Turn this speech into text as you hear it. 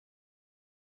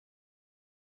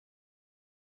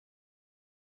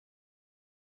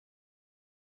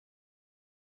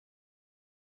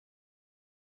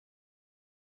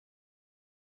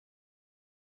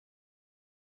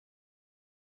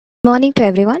Morning to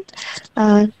everyone.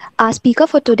 Our speaker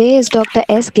for today is Dr.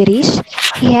 S. Girish.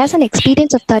 He has an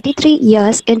experience of 33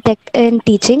 years in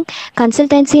teaching,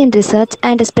 consultancy and research,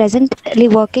 and is presently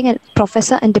working as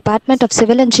professor in Department of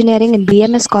Civil Engineering in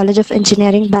BMS College of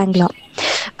Engineering, Bangalore.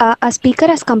 Our speaker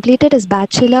has completed his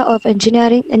Bachelor of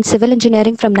Engineering in Civil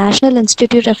Engineering from National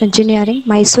Institute of Engineering,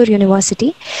 Mysore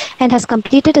University, and has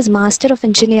completed his Master of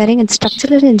Engineering in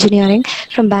Structural Engineering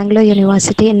from Bangalore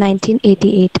University in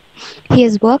 1988. He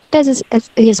has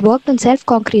worked on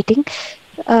self-concreting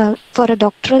for a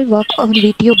doctoral work on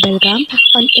VTU Belgaum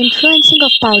on influencing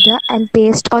of powder and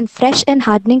paste on fresh and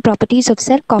hardening properties of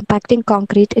self-compacting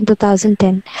concrete in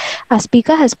 2010. Our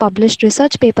speaker has published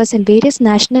research papers in various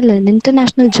national and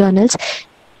international journals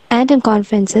and in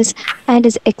conferences and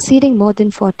is exceeding more than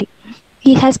 40.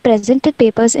 He has presented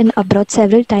papers in abroad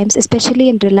several times, especially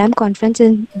in RILAM conference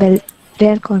in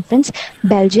Conference,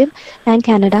 Belgium and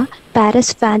Canada,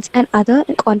 Paris, France, and other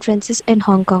conferences in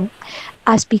Hong Kong.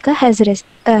 Our speaker has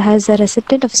a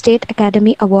recipient of State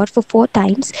Academy Award for 4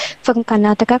 times from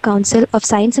Karnataka Council of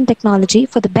Science and Technology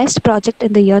for the best project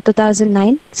in the year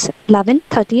 2009, 11,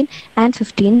 13, and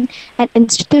 15, and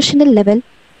institutional level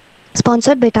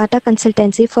sponsored by Tata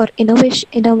Consultancy for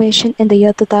innovation in the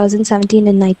year 2017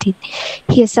 and 19.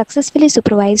 He has successfully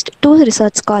supervised 2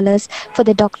 research scholars for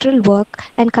their doctoral work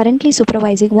and currently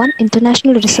supervising 1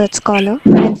 international research scholar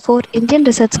and 4 Indian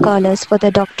research scholars for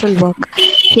their doctoral work.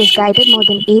 He has guided more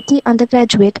than 80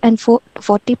 undergraduate and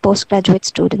 40 postgraduate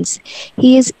students.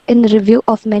 He is in review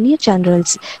of many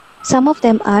journals. Some of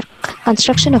them are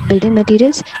Construction of Building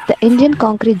Materials, the Indian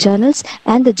Concrete Journals,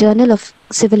 and the Journal of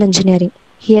Civil Engineering.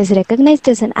 He is recognized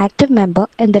as an active member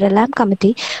in the RELAM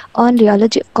Committee on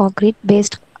Rheology of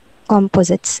Concrete-based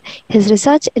composites. His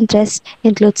research interests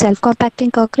include self-compacting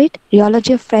concrete,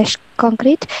 rheology of fresh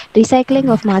concrete,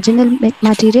 recycling of marginal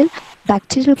material,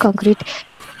 bacterial concrete,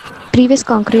 previous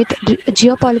concrete,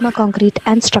 geopolymer concrete,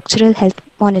 and structural health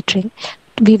monitoring.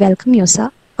 We welcome you, sir,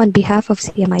 on behalf of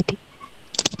CMIT.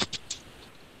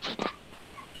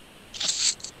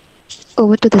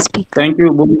 Over to the speaker. Thank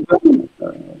you, Bhumika.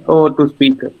 Over to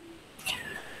speaker.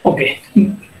 Okay,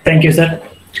 thank you, sir.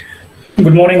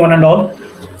 Good morning, one and all.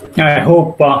 I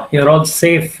hope you're all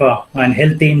safe and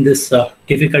healthy in this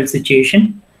difficult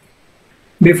situation.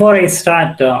 Before I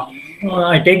start,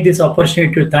 I take this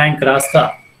opportunity to thank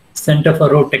RASTA Center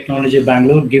for Road Technology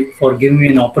Bangalore for giving me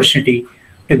an opportunity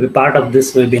to be part of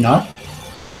this webinar.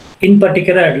 In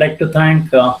particular, I'd like to thank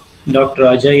Dr.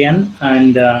 Ajay N.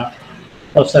 and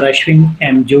Professor Ashwin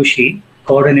M. Joshi,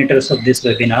 coordinators of this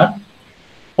webinar.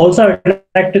 Also, I'd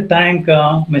like to thank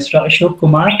Mr. Ashok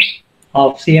Kumar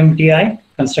of CMTI,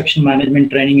 Construction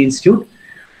Management Training Institute,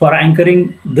 for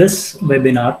anchoring this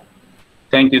webinar.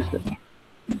 Thank you, sir.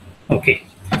 Okay,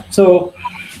 so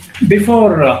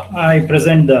before I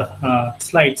present the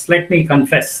slides, let me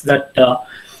confess that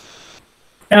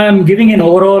I'm giving an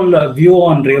overall view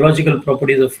on rheological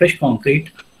properties of fresh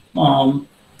concrete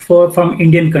from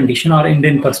Indian condition or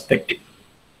Indian perspective.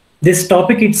 This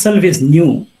topic itself is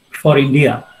new for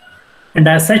India, and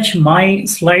as such, my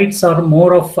slides are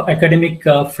more of academic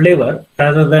flavor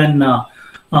rather than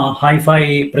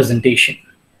hi-fi presentation.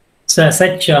 So as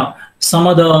such, some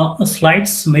of the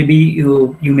slides, maybe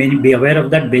you may be aware of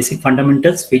that basic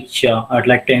fundamentals, which I'd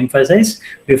like to emphasize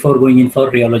before going in for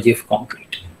rheology of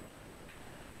concrete.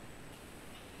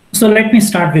 So let me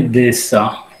start with this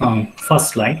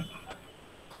first slide.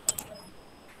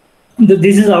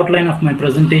 This is outline of my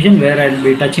presentation, where I'll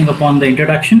be touching upon the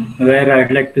introduction, where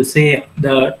I'd like to say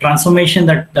the transformation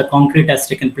that the concrete has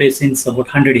taken place since about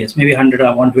 100 years, maybe 100 or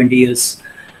 120 years.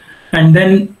 And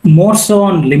then more so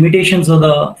on limitations of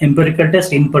the empirical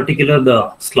test, in particular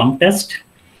the slump test.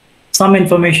 Some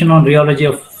information on rheology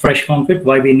of fresh concrete,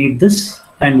 why we need this,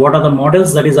 and what are the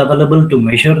models that is available to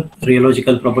measure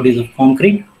rheological properties of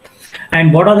concrete,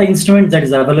 and what are the instruments that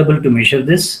is available to measure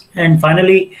this. And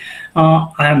finally, I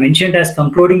have mentioned as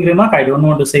concluding remark, I don't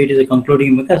want to say it is a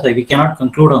concluding because we cannot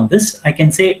conclude on this. I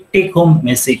can say take home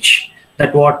message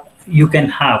that what you can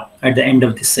have at the end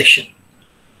of this session.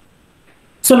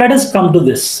 So let us come to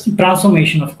this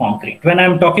transformation of concrete. When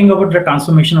I'm talking about the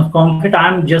transformation of concrete,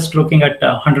 I'm just looking at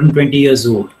 120 years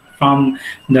old from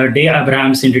the day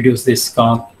Abraham's introduced this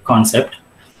concept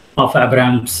of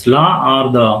Abraham's law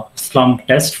or the slump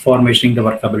test for measuring the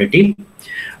workability.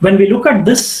 When we look at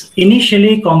this,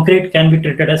 initially concrete can be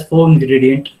treated as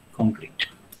 4-ingredient concrete.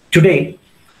 Today,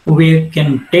 we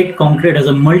can take concrete as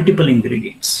a multiple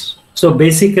ingredients. So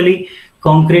basically,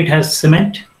 concrete has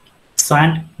cement,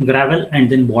 sand, gravel, and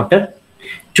then water.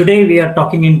 Today, we are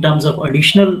talking in terms of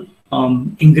additional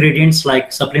ingredients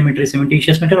like supplementary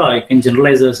cementitious material, or I can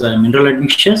generalize as mineral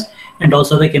admixtures, and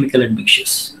also the chemical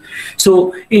admixtures.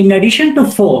 So in addition to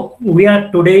 4, we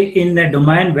are today in a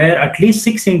domain where at least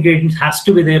 6 ingredients has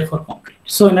to be there for concrete.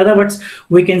 So in other words,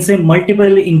 we can say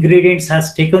multiple ingredients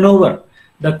has taken over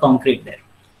the concrete there.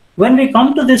 When we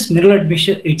come to this mineral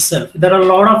admixture itself, there are a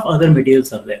lot of other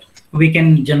materials are there. We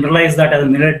can generalize that as a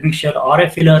mineral admixture or a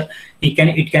filler. It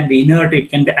can be inert, it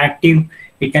can be active,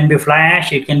 it can be fly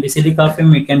ash, it can be silica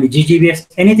film, it can be GGBS,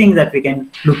 anything that we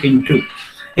can look into.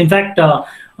 In fact,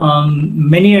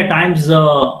 many a times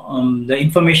the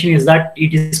information is that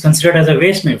it is considered as a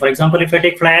waste material. For example, if I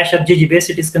take fly ash or GGBS,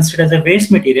 it is considered as a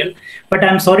waste material. But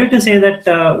I'm sorry to say that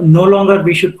no longer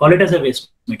we should call it as a waste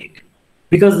material,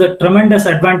 because the tremendous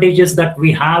advantages that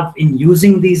we have in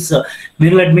using these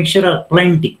mineral admixture are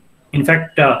plenty. In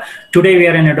fact, today we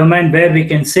are in a domain where we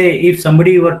can say if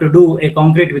somebody were to do a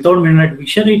concrete without mineral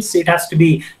admixture, it has to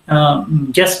be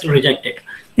just rejected.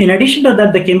 In addition to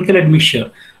that, the chemical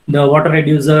admixture, the water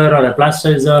reducer or a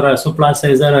plasticizer or a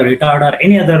subplasticizer or retarder,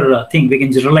 any other thing, we can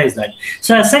generalize that.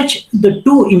 So as such, the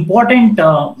 2 important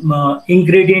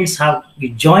ingredients have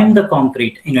joined the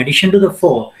concrete in addition to the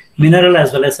 4, mineral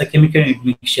as well as a chemical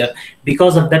admixture.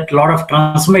 Because of that, a lot of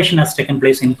transformation has taken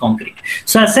place in concrete.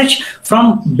 So as such,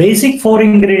 from basic 4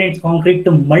 ingredients concrete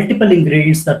to multiple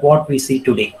ingredients that what we see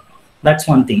today. That's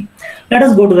one thing. Let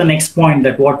us go to the next point,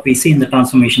 that what we see in the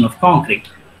transformation of concrete.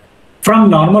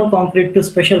 From normal concrete to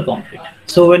special concrete.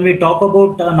 So when we talk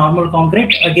about normal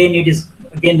concrete, again, it is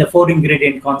the 4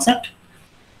 ingredient concept.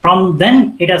 From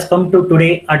then it has come to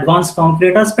today advanced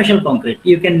concrete or special concrete.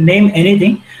 You can name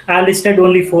anything. I listed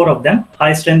only 4 of them: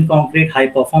 high strength concrete, high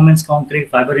performance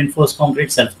concrete, fiber reinforced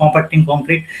concrete, self-compacting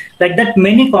concrete. Like that,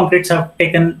 many concretes have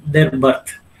taken their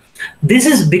birth. This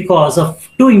is because of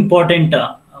 2 important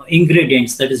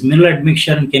ingredients, that is mineral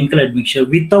admixture and chemical admixture.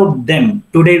 Without them,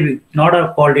 today we not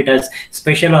have called it as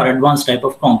special or advanced type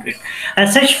of concrete.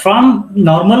 As such, from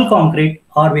normal concrete,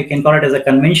 or we can call it as a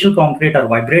conventional concrete or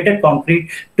vibrated concrete,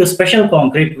 to special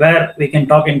concrete, where we can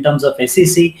talk in terms of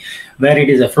SEC, where it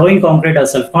is a flowing concrete or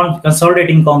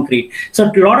self-consolidating concrete.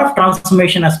 So a lot of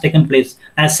transformation has taken place.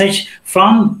 As such,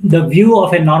 from the view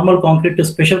of a normal concrete to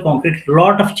special concrete, a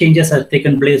lot of changes have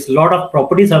taken place, a lot of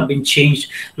properties have been changed,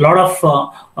 a lot of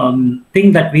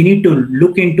things that we need to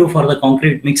look into for the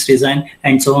concrete mix design,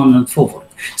 and so on and so forth.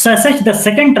 So as such, the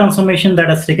second transformation that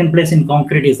has taken place in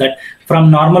concrete is that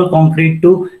from normal concrete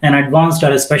to an advanced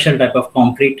or a special type of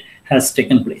concrete has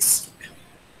taken place.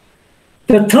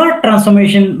 The third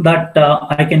transformation that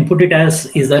I can put it as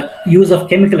is the use of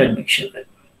chemical admixture,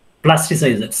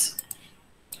 plasticizers.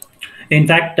 In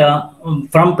fact,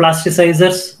 from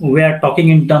plasticizers, we are talking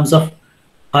in terms of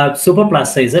super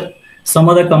plasticizer. Some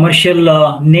of the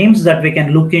commercial names that we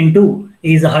can look into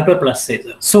is a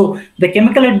hyperplasticizer. So the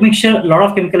chemical admixture, a lot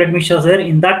of chemical admixtures there.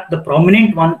 In that, the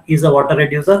prominent one is a water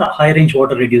reducer, a high range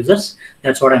water reducers.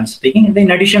 That's what I'm speaking. And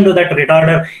in addition to that,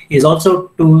 retarder is also,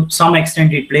 to some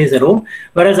extent, it plays a role.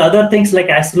 Whereas other things like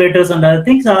accelerators and other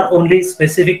things are only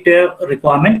specific to a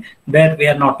requirement, where we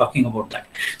are not talking about that.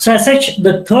 So as such,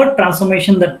 the third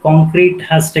transformation that concrete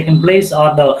has taken place,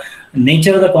 or the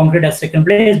nature of the concrete has taken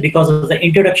place, because of the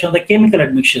introduction of the chemical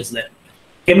admixtures there.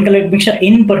 Chemical admixture,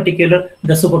 in particular,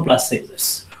 the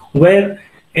superplasticizers, where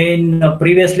in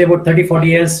previously about 30-40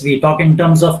 years, we talk in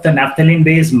terms of the naphthalene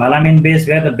base, melamine base,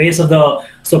 where the base of the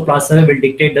superplasticizer will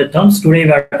dictate the terms. Today,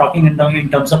 we are talking in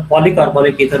terms of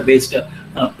polycarbonic ether based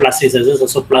plasticizers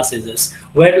or superplasticizers,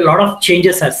 where a lot of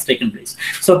changes has taken place.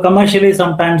 So commercially,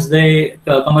 sometimes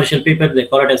commercial people, they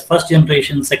call it as first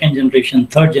generation, second generation,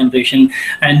 third generation,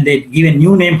 and they give a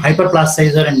new name,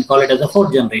 hyperplasticizer, and call it as a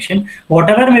fourth generation.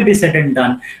 Whatever may be said and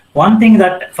done, one thing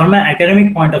that from an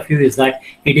academic point of view is that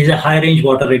it is a high range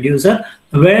water reducer,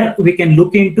 where we can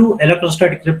look into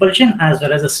electrostatic repulsion as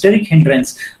well as a steric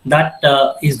hindrance that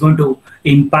is going to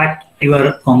impact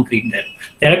your concrete there.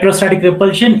 The electrostatic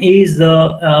repulsion is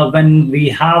when we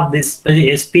have this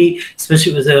SP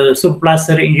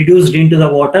superplaster introduced into the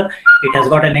water. It has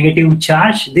got a negative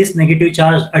charge. This negative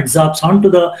charge adsorbs onto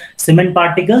the cement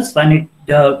particles. When it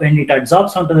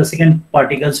adsorbs onto the cement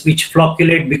particles, which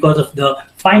flocculate because of the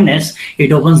fineness,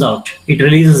 it opens out. It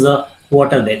releases the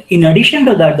water there. In addition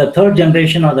to that, the third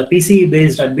generation or the PCE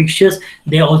based admixtures,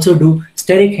 they also do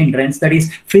steric hindrance, that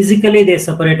is, physically they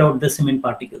separate out the cement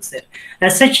particles there.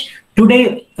 As such,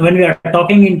 today when we are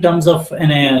talking in terms of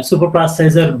a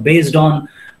superplasticizer based on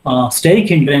steric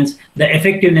hindrance, the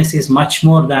effectiveness is much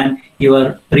more than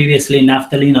your previously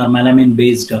naphthalene or melamine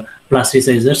based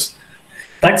plasticizers.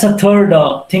 That's a third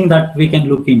thing that we can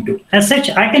look into. As such,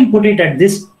 I can put it at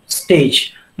this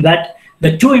stage that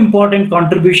the 2 important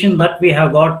contributions that we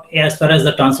have got as far as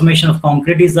the transformation of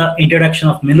concrete is the introduction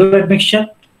of mineral admixture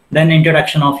then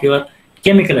introduction of your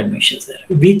chemical admixtures there.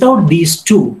 Without these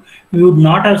two, we would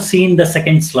not have seen the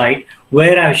second slide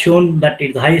where I've shown that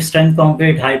it's high strength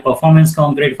concrete, high performance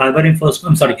concrete, fiber reinforced,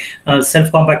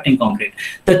 self-compacting concrete.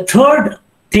 The third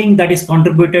thing that is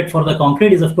contributed for the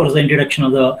concrete is, of course, the introduction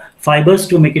of the fibers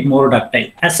to make it more ductile.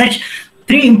 As such,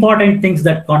 three important things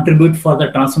that contribute for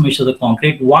the transformation of the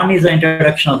concrete. One is the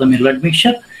introduction of the mineral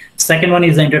admixture. Second one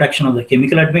is the introduction of the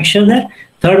chemical admixture there.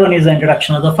 Third one is the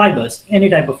introduction of the fibers, any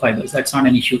type of fibers. That's not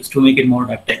an issue to make it more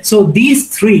ductile. So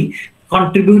these three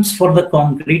contributes for the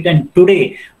concrete, and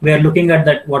today we are looking at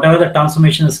that whatever the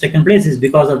transformation has taken place is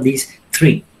because of these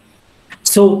three.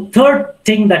 So third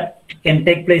thing that can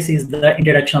take place is the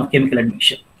introduction of chemical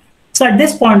admixture. So at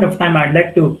this point of time, I'd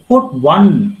like to put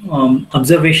one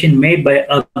observation made by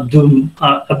Abdum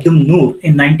Noor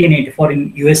in 1984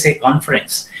 in USA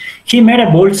conference. He made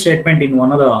a bold statement in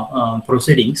one of the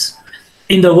proceedings.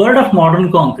 In the world of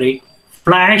modern concrete,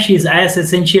 fly ash is as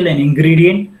essential an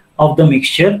ingredient of the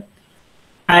mixture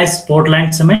as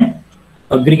Portland cement,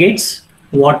 aggregates,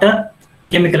 water,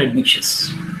 chemical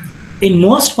admixtures. In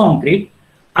most concrete,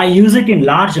 I use it in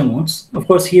large amounts. Of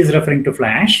course, he is referring to fly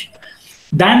ash,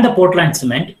 than the Portland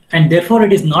cement, and therefore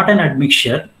it is not an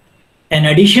admixture. In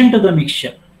addition to the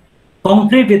mixture,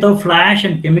 concrete without fly ash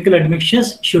and chemical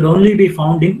admixtures should only be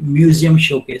found in museum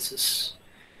showcases.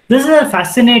 This is a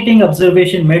fascinating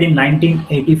observation made in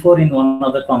 1984 in one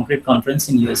of the concrete conference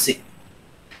in USA.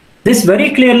 This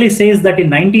very clearly says that in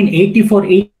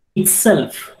 1984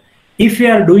 itself, if you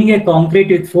are doing a concrete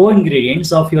with 4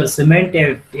 ingredients of your cement,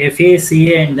 FA,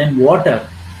 CA, and then water,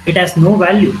 it has no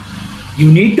value.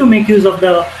 You need to make use of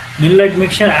the mineral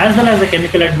admixture as well as the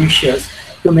chemical admixtures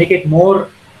to make it more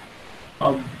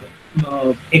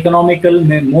economical,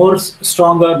 more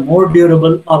stronger, more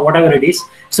durable, or whatever it is.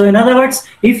 So in other words,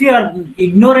 if you are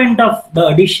ignorant of the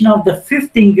addition of the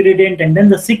 5th ingredient and then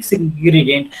the 6th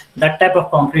ingredient, that type of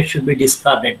concrete should be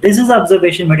discarded. This is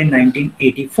observation made in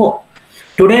 1984.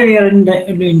 Today we are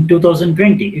in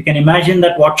 2020. You can imagine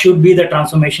that what should be the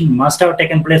transformation must have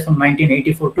taken place from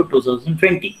 1984 to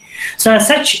 2020. So as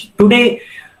such, today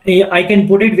I can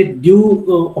put it with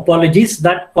due apologies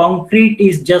that concrete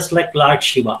is just like Lord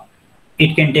Shiva.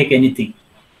 It can take anything.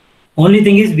 Only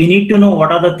thing is we need to know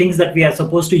what are the things that we are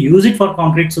supposed to use it for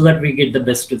concrete so that we get the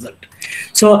best result.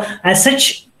 So as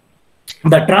such,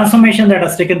 the transformation that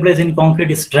has taken place in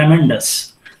concrete is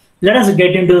tremendous. Let us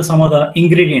get into some of the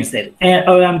ingredients there.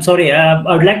 I'm sorry,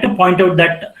 I would like to point out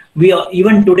that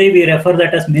even today we refer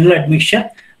that as mineral admixture.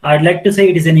 I'd like to say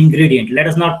it is an ingredient. Let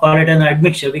us not call it an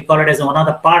admixture. We call it as one of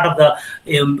the part of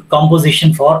the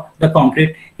composition for the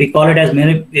concrete. We call it as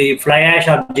fly ash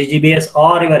or GGBS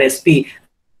or your SP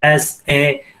as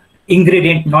a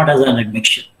ingredient, not as an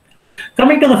admixture.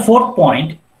 Coming to the fourth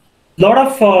point, a lot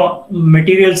of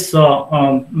materials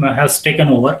has taken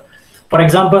over. For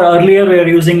example, earlier we were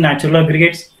using natural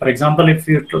aggregates. For example, if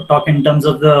you talk in terms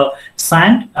of the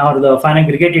sand or the fine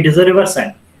aggregate, it is a river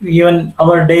sand. Even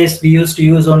our days, we used to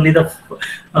use only the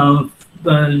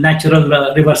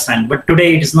natural river sand, but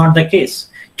today it is not the case.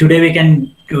 Today we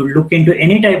can look into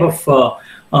any type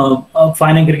of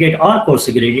fine aggregate or coarse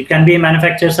aggregate. It can be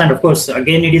manufactured sand, of course.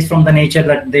 Again, it is from the nature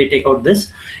that they take out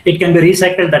this. It can be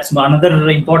recycled. That's another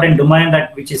important domain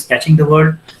which is catching the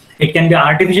world. It can be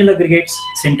artificial aggregates,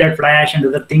 sintered fly ash and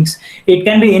other things. It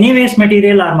can be any waste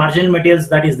material or marginal materials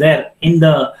that is there in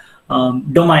the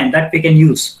domain that we can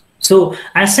use. So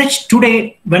as such,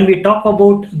 today, when we talk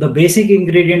about the basic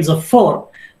ingredients of 4,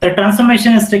 the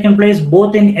transformation has taken place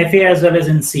both in FA as well as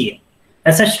in CA.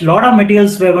 As such, a lot of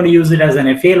materials we are going to use it as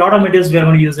an FA, a lot of materials we are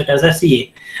going to use it as a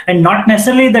CA. And not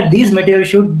necessarily that these materials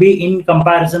should be in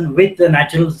comparison with the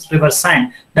natural river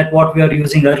sand that what we are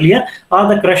using earlier, or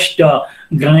the crushed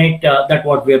granite that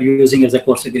what we are using as a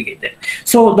coarse aggregate there.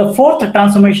 So the fourth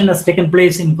transformation has taken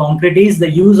place in concrete is the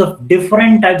use of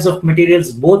different types of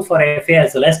materials both for FA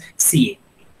as well as CA.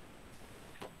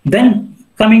 Then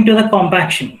coming to the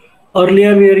compaction.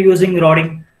 Earlier we were using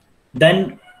rodding,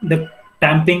 then the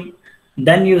tamping,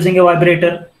 then using a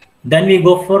vibrator, then we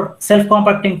go for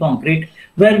self-compacting concrete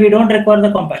where we don't require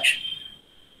the compaction.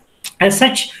 As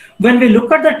such, when we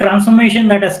look at the transformation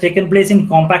that has taken place in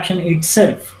compaction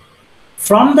itself,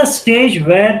 from the stage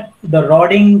where the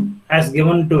rodding has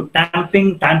given to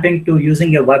tamping to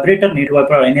using a vibrator, needle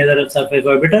vibrator or any other surface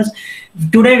vibrators,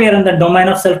 today we are in the domain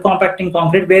of self-compacting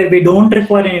concrete where we don't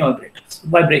require any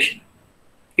vibration.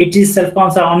 It is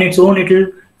self-constant on its own, it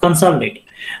will consolidate.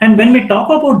 And when we talk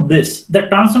about this, the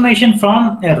transformation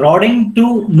from a rodding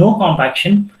to no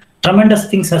compaction, tremendous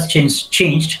things has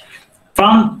changed.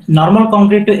 From normal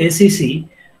concrete to ACC,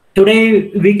 today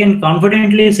we can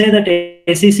confidently say that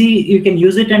ACC, you can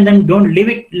use it and then don't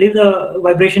leave the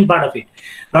vibration part of it.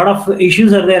 A lot of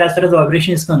issues are there as far as the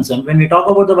vibration is concerned. When we talk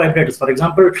about the vibrators, for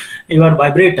example, your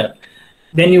vibrator,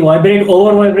 when you vibrate,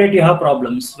 over vibrate, you have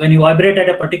problems. When you vibrate at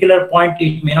a particular point,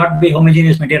 it may not be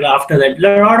homogeneous material after that.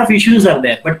 A lot of issues are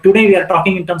there. But today we are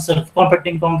talking in terms of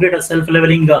self-compacting concrete or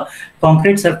self-leveling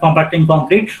concrete, self-compacting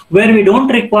concrete, where we don't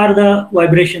require the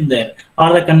vibration there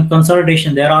or the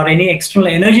consolidation there or any external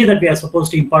energy that we are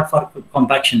supposed to impart for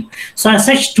compaction. So as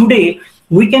such, today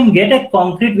we can get a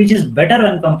concrete which is better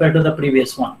when compared to the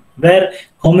previous one, where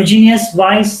homogeneous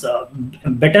wise,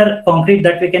 better concrete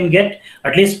that we can get,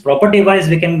 at least property wise,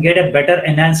 we can get a better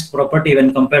enhanced property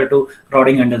when compared to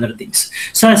rodding and other things.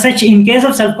 So as such, in case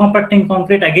of self-compacting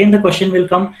concrete, again the question will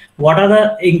come, what are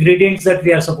the ingredients that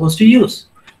we are supposed to use?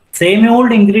 Same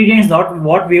old ingredients that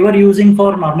what we were using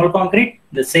for normal concrete,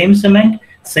 the same cement,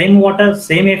 same water,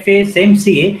 same FA, same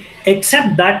CA,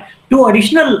 except that two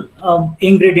additional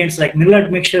ingredients like mineral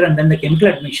admixture and then the chemical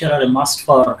admixture are a must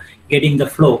for getting the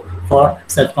flow for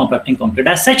self-compacting concrete.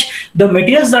 As such, the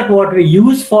materials that what we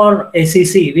use for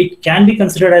ACC, which can be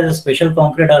considered as a special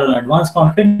concrete or an advanced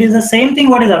concrete, is the same thing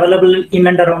what is available in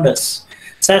and around us.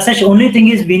 So as such, only thing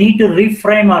is we need to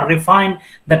reframe or refine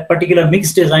that particular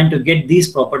mix design to get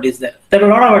these properties there. There are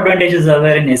a lot of advantages are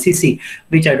there in ACC,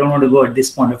 which I don't want to go at this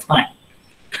point of time.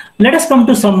 Let us come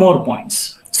to some more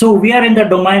points. So we are in the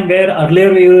domain where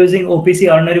earlier we were using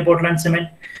OPC, ordinary Portland cement,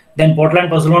 then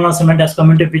Portland Pozzolana cement has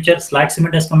come into picture, slag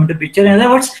cement has come into picture. In other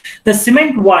words, the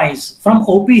cement wise from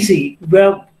OPC, we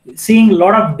are seeing a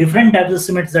lot of different types of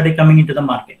cements that are coming into the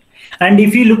market. And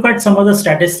if you look at some of the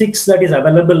statistics that is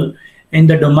available in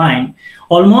the domain,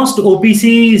 almost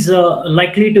OPC is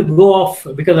likely to go off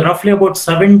because roughly about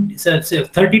 30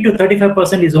 to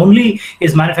 35%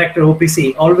 is manufactured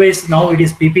OPC. Always now it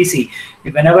is PPC.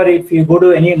 Whenever if you go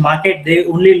to any market, they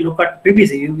only look at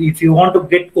PPC. If you want to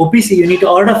get OPC, you need to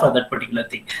order for that particular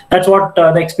thing. That's what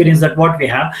the experience that what we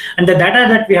have. And the data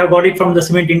that we have got it from the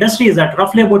cement industry is that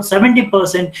roughly about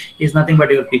 70% is nothing but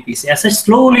your PPC. As such,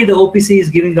 slowly the OPC is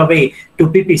giving away to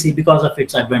PPC because of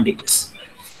its advantages.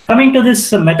 Coming to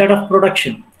this method of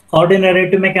production, ordinary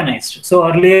to mechanized. So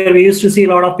earlier we used to see a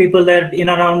lot of people there in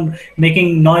around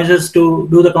making noises to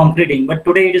do the concreting, but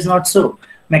today it is not so.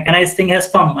 Mechanized thing has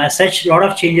come. As such, a lot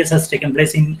of changes has taken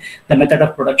place in the method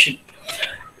of production.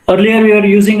 Earlier we were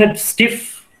using a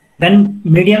stiff, then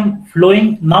medium,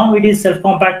 flowing. Now it is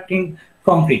self-compacting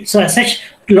concrete. So as such,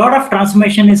 a lot of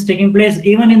transformation is taking place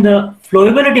even in the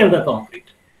flowability of the concrete.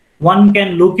 One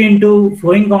can look into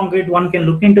flowing concrete, one can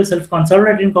look into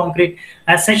self-consolidating concrete.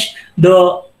 As such,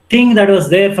 the thing that was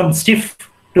there from stiff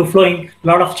to flowing, a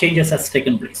lot of changes has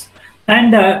taken place.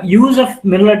 And use of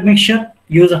mineral admixture,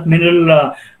 use of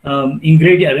mineral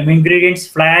ingredients,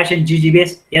 fly ash and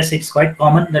GGBs. Yes, it's quite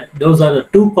common that those are the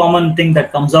two common things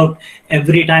that comes out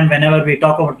every time whenever we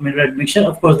talk about mineral admixture.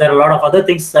 Of course, there are a lot of other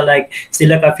things like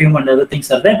silica fume and other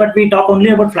things are there, but we talk only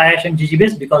about fly ash and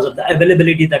GGBs because of the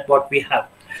availability that what we have.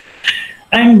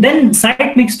 And then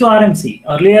site mix to RMC.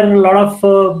 Earlier, a lot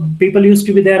of people used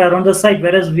to be there around the site,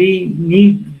 whereas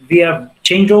we have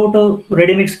changed over to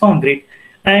ready mix concrete.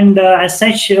 And as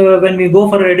such, when we go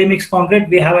for ready mix concrete,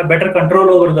 we have a better control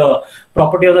over the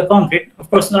property of the concrete. Of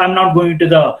course, I'm not going to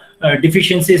the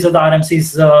deficiencies of the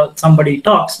RMCs somebody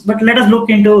talks, but let us look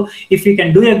into if we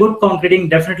can do a good concreting,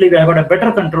 definitely we have got a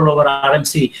better control over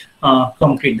RMC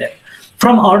concrete there.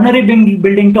 From ordinary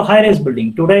building to high-rise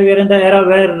building. Today we are in the era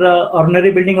where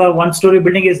ordinary building or one-story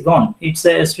building is gone. It's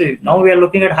a history. Now we are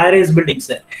looking at high-rise buildings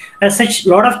there. As such, a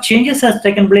lot of changes has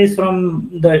taken place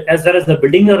from as far as the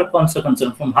buildings are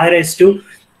concerned, from high-rise to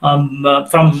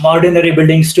from ordinary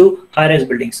buildings to high-rise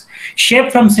buildings.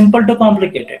 Shape from simple to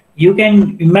complicated. You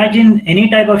can imagine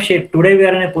any type of shape. Today we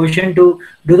are in a position to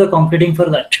do the concreting for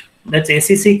that. That's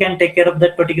ACC can take care of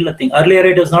that particular thing. Earlier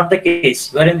it was not the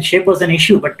case, wherein shape was an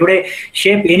issue, but today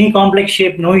shape, any complex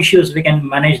shape, no issues, we can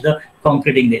manage the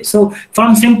concreting there. So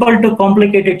from simple to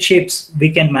complicated shapes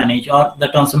we can manage, or the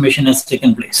transformation has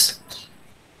taken place.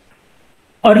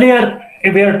 Earlier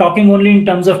we are talking only in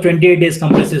terms of 28 days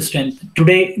compressive strength.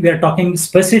 Today we are talking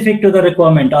specific to the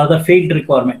requirement or the field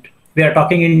requirement. We are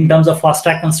talking in terms of fast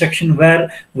track construction,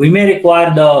 where we may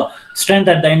require the strength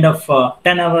at the end of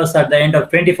 10 hours, at the end of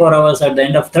 24 hours, at the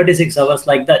end of 36 hours,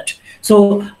 like that.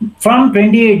 So from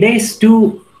 28 days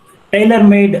to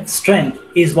tailor-made strength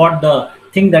is what the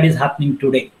thing that is happening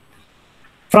today.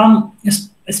 From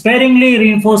sparingly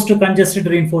reinforced to congested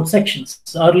reinforced sections.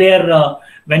 Earlier,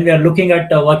 when we are looking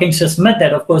at working stress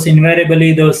method, of course,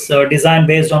 invariably those design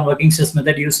based on working stress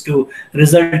method used to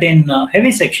result in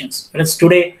heavy sections. Whereas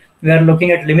today, we are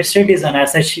looking at limit state design.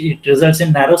 As such, it results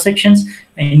in narrow sections,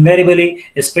 and invariably,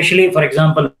 especially for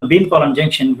example, beam column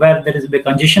junction, where there is a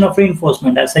congestion of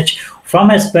reinforcement. As such, from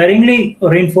a sparingly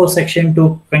reinforced section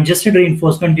to congested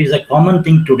reinforcement is a common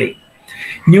thing today.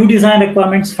 New design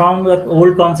requirements from the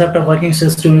old concept of working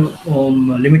stress to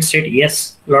limit state,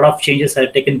 yes. A lot of changes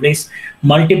have taken place.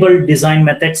 Multiple design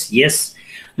methods, yes.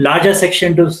 Larger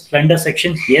section to slender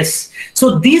sections, yes.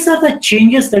 So these are the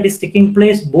changes that is taking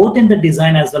place both in the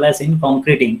design as well as in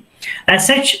concreting. As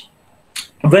such,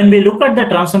 when we look at the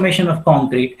transformation of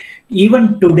concrete,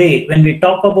 even today, when we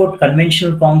talk about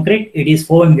conventional concrete, it is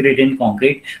 4-ingredient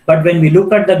concrete. But when we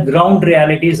look at the ground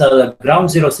realities or the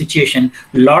ground zero situation,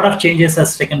 a lot of changes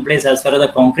has taken place as far as the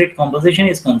concrete composition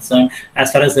is concerned,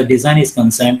 as far as the design is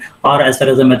concerned, or as far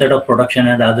as the method of production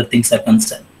and other things are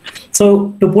concerned.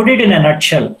 So to put it in a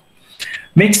nutshell,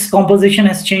 mixed composition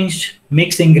has changed,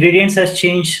 mixed ingredients has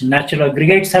changed, natural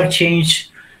aggregates have changed,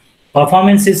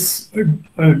 performance is,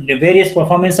 various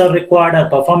performance are required, or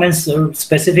performance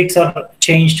specifics are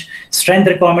changed, strength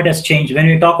requirement has changed. When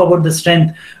we talk about the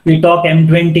strength, we talk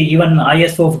M20, even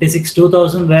ISO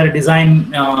 56-2000, where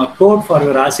design code for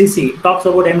your RCC talks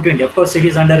about M20. Of course, it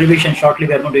is under revision. Shortly,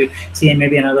 we are going to see in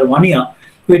maybe another 1 year.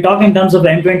 We talk in terms of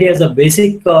M20 as a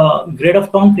basic grade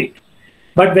of concrete.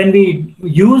 But when we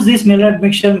use this mineral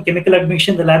admixture, chemical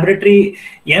admixture in the laboratory,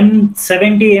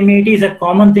 M70, M80 is a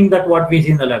common thing that what we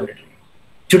see in the laboratory.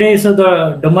 Today, so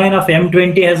the domain of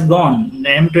M20 has gone.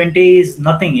 M20 is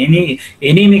nothing.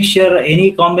 Any mixture,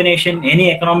 any combination,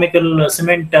 any economical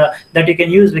cement that you can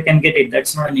use, we can get it.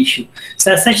 That's not an issue.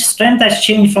 So as such, strength has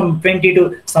changed from 20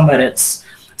 to somewhere else.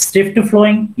 Stiff to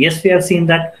flowing, yes, we have seen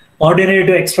that. Ordinary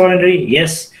to extraordinary,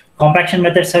 yes. Compaction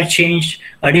methods have changed.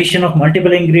 Addition of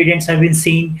multiple ingredients have been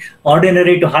seen.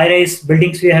 Ordinary to high-rise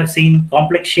buildings we have seen.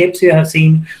 Complex shapes we have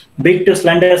seen. Big to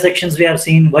slender sections we have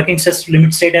seen. Working stress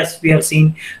limit state as we have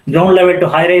seen. Ground level to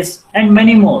high-rise, and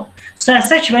many more. So as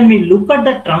such, when we look at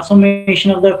the transformation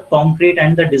of the concrete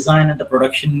and the design and the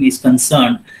production is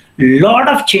concerned, a lot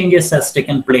of changes has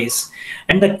taken place.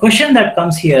 And the question that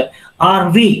comes here, are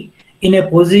we in a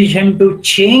position to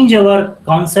change our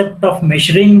concept of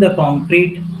measuring the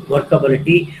concrete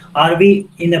workability? Are we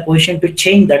in a position to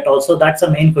change that also? That's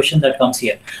the main question that comes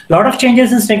here. A lot of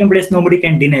changes has taken place, nobody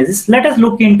can deny this. Let us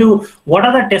look into what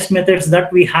are the test methods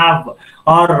that we have,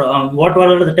 or what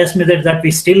are the test methods that we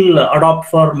still adopt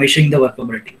for measuring the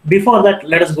workability. Before that,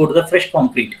 let us go to the fresh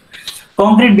concrete.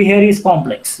 Concrete behavior is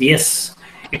complex, yes.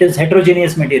 It is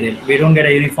heterogeneous material. We don't get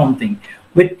a uniform thing.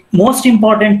 With most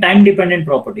important time-dependent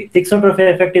property.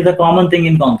 Thixotrophia effect is a common thing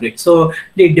in concrete, so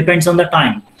it depends on the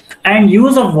time. And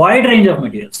use of wide range of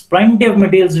materials. Plenty of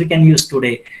materials we can use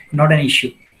today, not an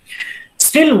issue.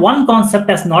 Still, one concept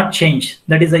has not changed,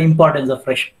 that is the importance of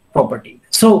fresh property.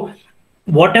 So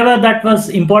whatever that was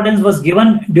importance was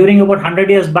given during about 100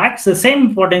 years back, the same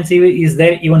importance is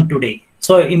there even today.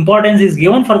 So importance is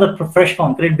given for the fresh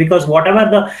concrete, because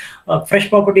whatever the fresh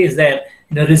property is there,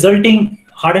 the resulting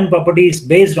hardened property is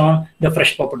based on the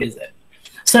fresh properties there.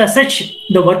 So as such,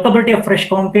 the workability of fresh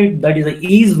concrete, that is the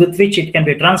ease with which it can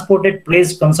be transported,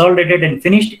 placed, consolidated, and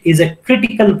finished, is a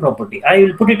critical property. I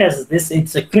will put it as this: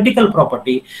 it's a critical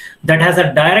property that has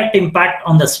a direct impact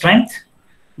on the strength,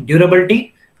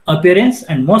 durability, appearance,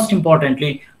 and most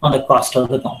importantly, on the cost of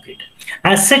the concrete.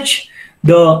 As such,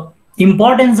 the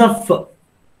importance of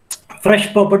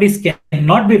fresh properties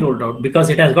cannot be ruled out, because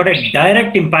it has got a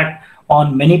direct impact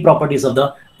on many properties of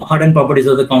the hardened properties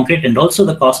of the concrete, and also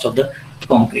the cost of the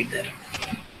concrete there.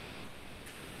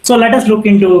 So let us look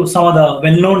into some of the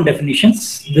well-known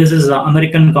definitions. This is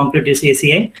American Concrete is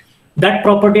ACA. That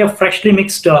property of freshly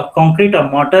mixed concrete or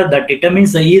mortar that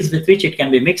determines the ease with which it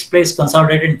can be mixed, placed,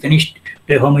 consolidated, and finished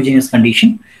to a homogeneous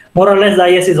condition. More or less, the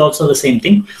IS is also the same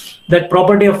thing. That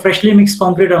property of freshly mixed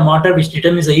concrete or mortar which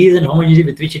determines the ease and homogeneity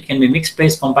with which it can be mixed,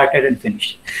 placed, compacted, and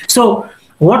finished. So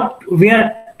what we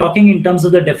are talking in terms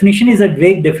of the definition is a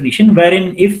vague definition,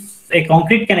 wherein if a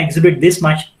concrete can exhibit this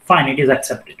much, fine, it is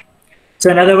accepted.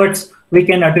 So in other words, we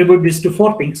can attribute this to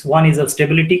 4 things. One is of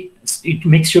stability.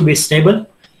 Mix should be stable,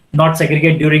 not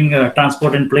segregate during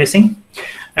transport and placing.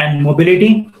 And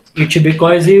mobility, it should be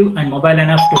cohesive and mobile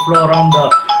enough to flow around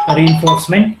the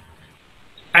reinforcement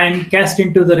and cast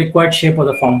into the required shape of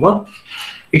the formwork.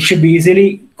 It should be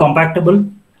easily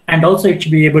compactable, and also it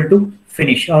should be able to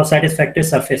finish or satisfactory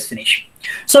surface finish.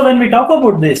 So when we talk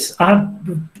about this, I have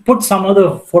put some of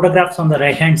the photographs on the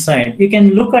right hand side. You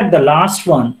can look at the last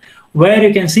one, where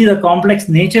you can see the complex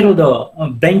nature of the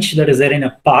bench that is there in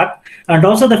a part, and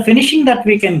also the finishing that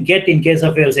we can get in case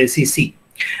of your SCC.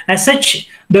 As such,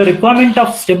 the requirement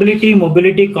of stability,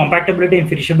 mobility, compactability, and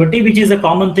finishability, which is a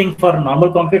common thing for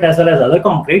normal concrete as well as other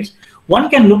concretes, one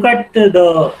can look at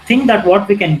the thing that what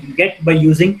we can get by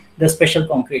using the special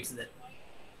concretes there.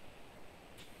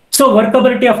 So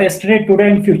workability of yesterday,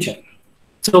 today, and future.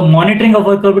 So monitoring of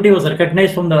workability was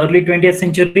recognized from the early 20th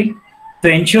century to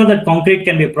ensure that concrete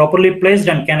can be properly placed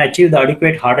and can achieve the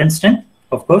adequate hardened strength.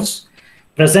 Of course,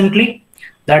 presently,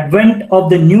 the advent of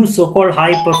the new so-called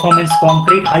high-performance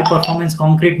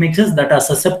concrete mixes that are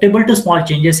susceptible to small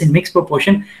changes in mix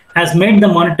proportion has made the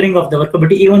monitoring of the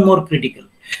workability even more critical.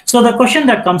 So the question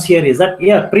that comes here is that,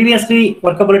 yeah, previously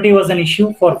workability was an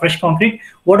issue for fresh concrete.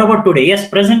 What about today? Yes,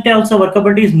 presently also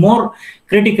workability is more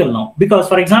critical now, because,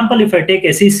 for example, if I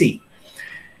take SEC,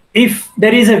 if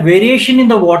there is a variation in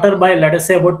the water by, let us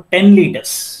say, about 10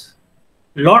 liters,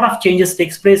 a lot of changes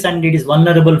takes place and it is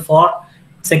vulnerable for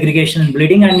segregation and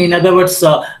bleeding, and in other words,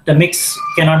 the mix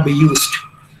cannot be used.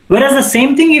 Whereas the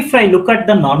same thing, if I look at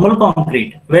the normal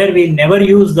concrete, where we never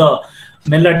use the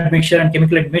mineral admixture and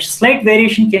chemical admixture, slight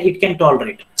variation it can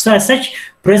tolerate. So as such,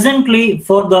 presently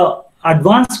for the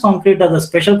advanced concrete or the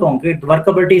special concrete,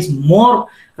 workability is more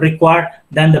required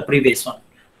than the previous one.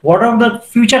 What of the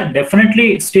future?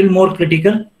 Definitely still more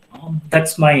critical.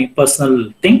 That's my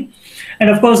personal thing. And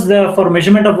of course, for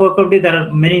measurement of workability, there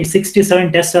are many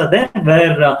 67 tests are there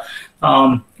where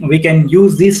we can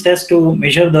use these tests to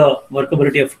measure the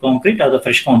workability of concrete or the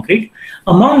fresh concrete.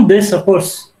 Among this, of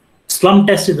course, slump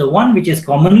test is the one which is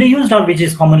commonly used or which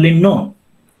is commonly known.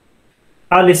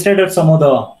 I listed out some of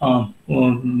the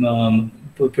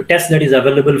tests that is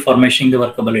available for measuring the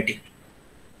workability.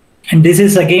 And this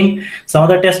is again some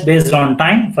other tests based on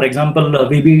time. For example,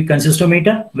 VB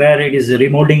consistometer, where it is a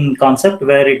remolding concept,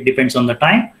 where it depends on the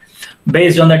time.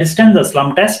 Based on the distance, the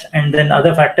slump test, and then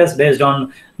other factors based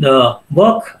on the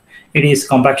work, it is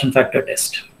compaction factor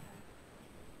test.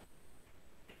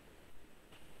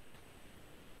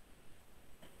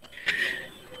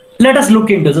 Let us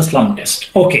look into the slump test.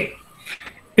 Okay,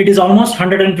 it is almost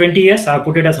 120 years. I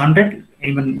put it as 100,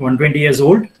 even 120 years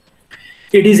old.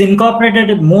 It is incorporated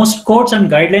in most codes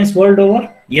and guidelines world over.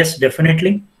 Yes,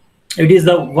 definitely. It is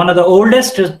one of the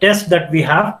oldest tests that we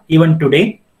have even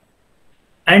today.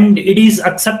 And it is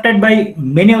accepted by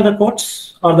many of the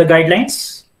codes or the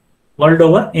guidelines world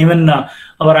over. Even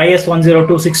our IS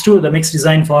 10262, the mixed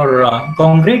design for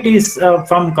concrete, is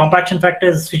from compaction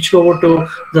factors switched over to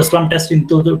the slump test in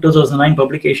 2009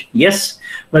 publication. Yes,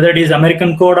 whether it is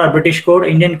American code or British code,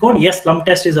 Indian code, yes, slump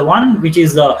test is the one which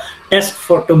is the test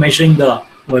to measuring the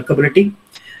workability.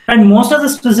 And most of the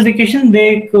specifications,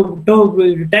 they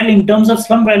tell in terms of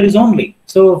slump values only.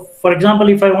 So, for example,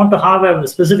 if I want to have a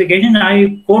specification,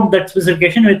 I quote that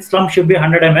specification with slump should be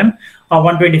 100 mm or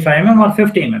 125 mm or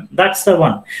 50 mm. That's the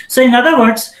one. So, in other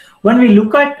words, when we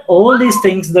look at all these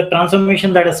things, the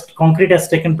transformation that is concrete has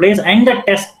taken place and the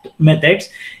test methods,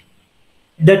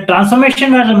 the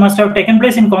transformation must have taken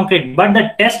place in concrete, but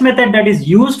the test method that is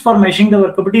used for measuring the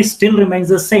workability still remains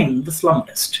the same, the slump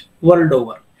test, world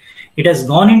over. It has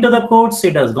gone into the codes,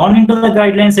 it has gone into the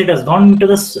guidelines, it has gone into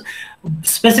the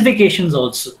specifications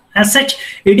also. As such,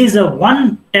 it is a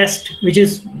one test which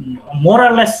is more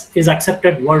or less is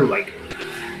accepted worldwide,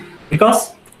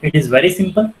 because it is very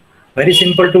simple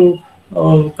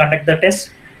to conduct the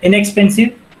test,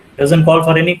 inexpensive, doesn't call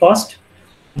for any cost,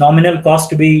 nominal cost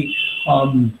to be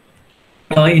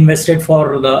invested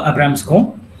for the Abrams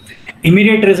comb.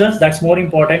 Immediate results, that's more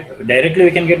important. Directly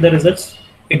we can get the results.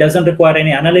 It doesn't require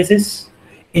any analysis.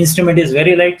 Instrument is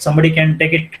very light. Somebody can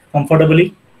take it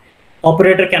comfortably.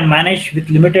 Operator can manage with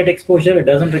limited exposure. It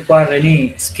doesn't require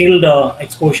any skilled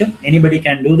exposure. Anybody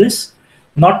can do this.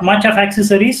 Not much of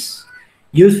accessories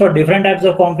used for different types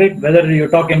of concrete, whether you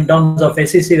talk in terms of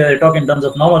SEC, whether you talk in terms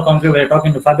of normal concrete, whether you talk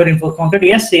in fiber reinforced concrete.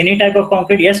 Yes, any type of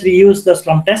concrete. Yes, we use the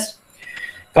slump test.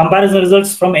 Comparison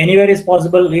results from anywhere is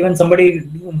possible. Even somebody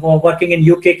working in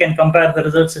UK can compare the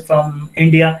results from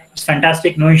India. It's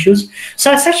fantastic, no issues.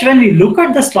 So as such, when we look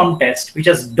at the slump test, which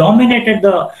has dominated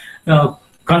the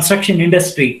construction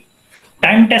industry,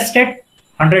 time tested,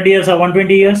 100 years or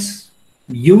 120 years,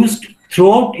 used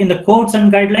throughout in the codes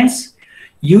and guidelines,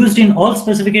 used in all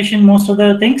specification, most of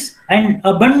the things, and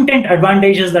abundant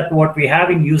advantages that what we have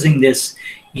in using this.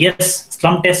 Yes,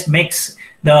 slump test makes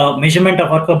the measurement of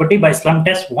workability by slump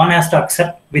test, one has to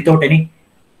accept without any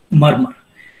murmur.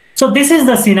 So this is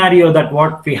the scenario that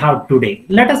what we have today.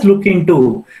 Let us look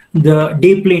into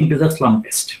deeply into the slump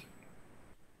test.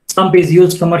 Slump is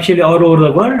used commercially all over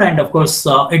the world, and of course,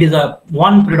 it is a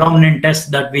one predominant test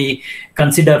that we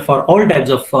consider for all types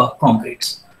of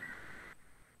concretes.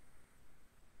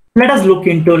 Let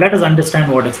us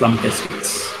understand what a slump test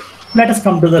is. Let us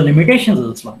come to the limitations of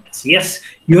the slump test. Yes,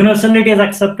 universality is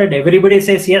accepted. Everybody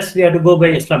says, yes, we have to go by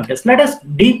a slump test. Let us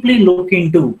deeply look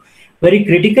into, very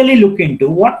critically look into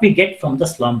what we get from the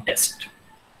slump test.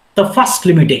 The first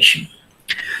limitation.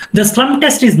 The slump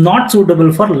test is not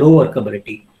suitable for low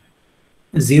workability.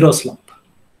 Zero slump.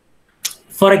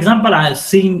 For example, I've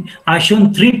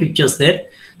shown three pictures there.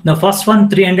 The first one,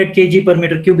 300 kg per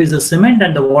meter cube is the cement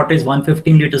and the water is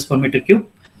 115 liters per meter cube.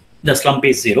 The slump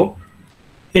is zero.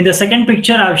 In the second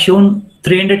picture, I've shown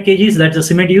 300 kgs, that's the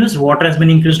cement used. Water has been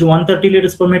increased to 130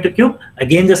 liters per meter cube.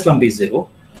 Again, the slump is zero.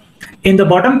 In the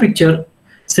bottom picture,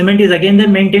 cement is again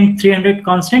then maintained 300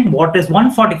 constant. Water is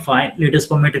 145 liters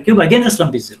per meter cube. Again, the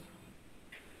slump is zero.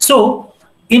 So,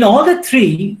 in all the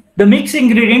three, the mixed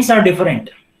ingredients are different.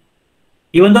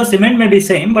 Even though cement may be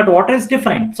same, but water is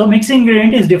different. So, mixed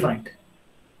ingredient is different.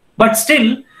 But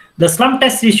still, the slump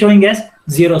test is showing as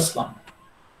zero slump.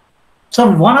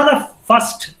 So, one of the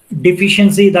first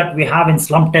deficiency that we have in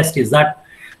slump test is that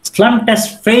slump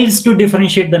test fails to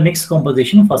differentiate the mixed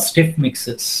composition for stiff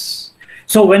mixes.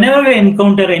 So whenever we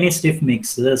encounter any stiff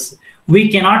mixes,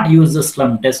 we cannot use the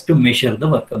slump test to measure the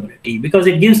workability because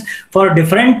it gives for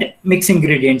different mixed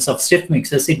ingredients of stiff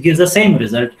mixes, it gives the same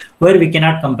result where we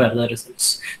cannot compare the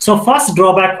results. So first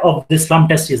drawback of this slump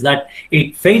test is that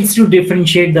it fails to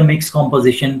differentiate the mixed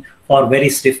composition for very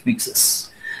stiff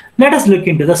mixes. Let us look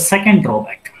into the second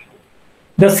drawback.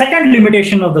 The second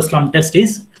limitation of the slump test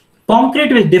is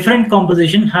concrete with different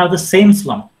composition have the same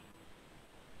slump.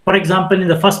 For example, in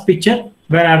the first picture,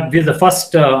 where I've used the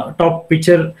first top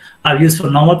picture I've used for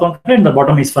normal concrete, and the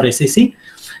bottom is for SCC.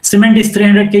 Cement is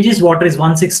 300 kgs, water is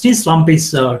 160, slump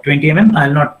is 20 mm.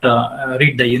 I'll not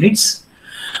read the units.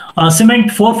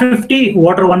 Cement 450,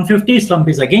 water 150, slump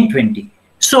is again 20.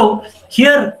 So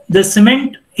here the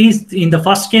cement is in the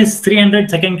first case 300,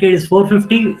 second case is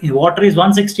 450, water is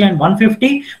 160 and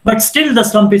 150, but still the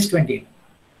slump is 20.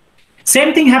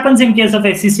 Same thing happens in case of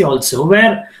SCC also,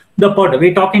 where the powder,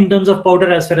 we talk in terms of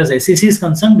powder as far as SCC is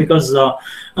concerned, because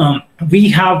we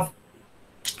have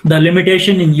the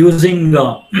limitation in using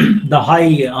the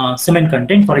high cement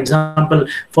content. For example,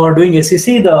 for doing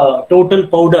SCC, the total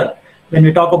powder, when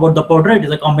we talk about the powder, it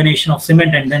is a combination of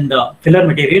cement and then the filler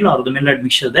material or the mineral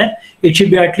mixture there. It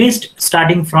should be at least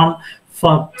starting from,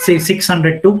 say,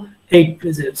 600 to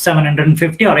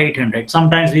 750 or 800.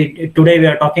 Sometimes today we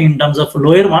are talking in terms of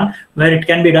lower one, where it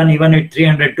can be done even at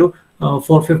 300 to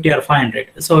 450 or 500.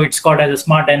 So it's called as a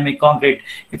smart dynamic concrete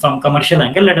from commercial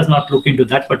angle. Let us not look into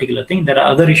that particular thing. There are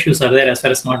other issues are there as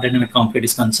far as smart dynamic concrete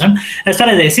is concerned. As far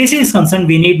as SCC is concerned,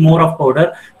 we need more of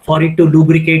powder for it to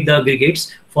lubricate the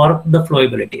aggregates for the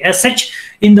flowability. As such,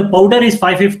 in the powder is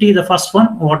 550, the first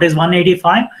one, water is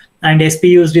 185, and SP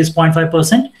used is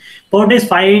 0.5%. Powder is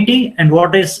 580 and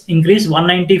water is increased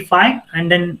 195,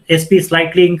 and then SP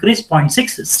slightly increased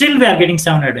 0.6. Still we are getting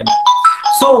 700 ml.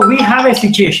 So we have a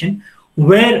situation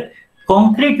where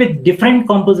concrete with different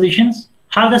compositions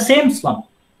have the same slump.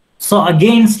 So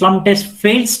again, slump test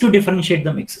fails to differentiate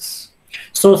the mixes.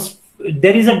 So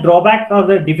there is a drawback or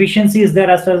the deficiency is there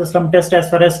as far as the slump test as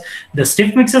far as the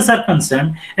stiff mixes are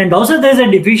concerned, and also there is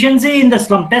a deficiency in the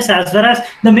slump test as far as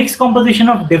the mixed composition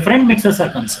of different mixes are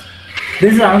concerned.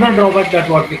 This is another drawback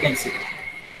that what we can see.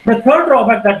 The third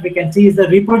drawback that we can see is the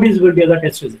reproducibility of the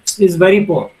test results is very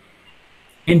poor.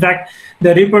 In fact,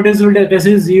 the reproducibility test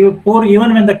is poor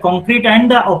even when the concrete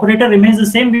and the operator remains the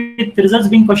same, with results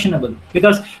being questionable.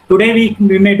 Because today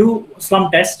we may do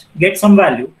slump test, get some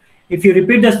value. If you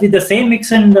repeat this with the same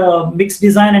mix and mix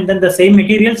design and then the same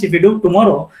materials, if you do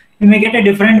tomorrow, you may get a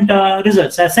different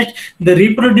results. As such, the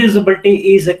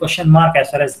reproducibility is a question mark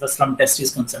as far as the slump test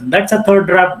is concerned. That's a third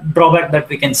drawback that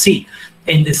we can see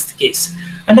in this case.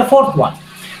 And the fourth one,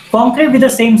 concrete with the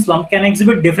same slump can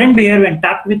exhibit different behavior when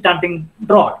tapped with tamping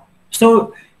rod.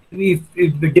 So if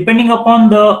depending upon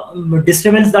the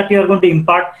disturbance that you are going to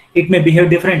impart, it may behave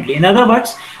differently. In other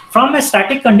words, from a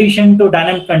static condition to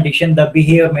dynamic condition, the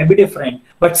behavior may be different,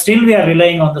 but still we are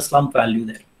relying on the slump value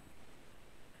there.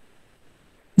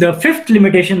 The fifth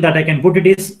limitation that I can put it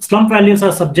is slump values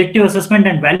are subjective assessment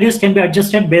and values can be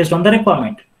adjusted based on the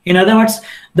requirement. In other words,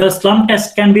 the slump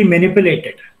test can be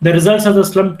manipulated. The results of the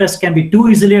slump test can be too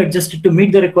easily adjusted to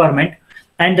meet the requirement,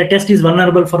 and the test is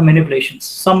vulnerable for manipulations.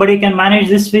 Somebody can manage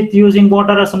this with using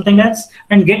water or something else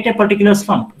and get a particular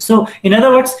slump. So in other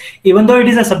words, even though it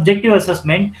is a subjective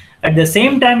assessment, at the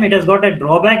same time it has got a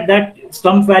drawback that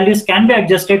slump values can be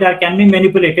adjusted or can be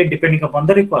manipulated depending upon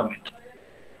the requirement.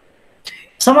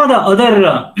 Some of the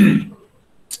other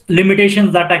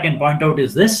limitations that I can point out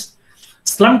is this: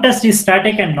 slump test is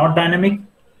static and not dynamic,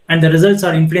 and the results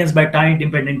are influenced by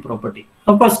time-dependent property.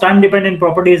 Of course, time-dependent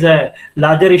property is a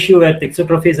larger issue, where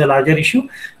thixotrophy is a larger issue.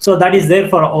 So that is there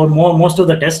for most of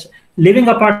the tests. Leaving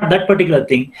apart that particular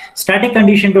thing, static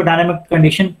condition to dynamic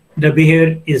condition, the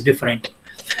behavior is different.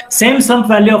 Same slump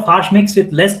value of harsh mix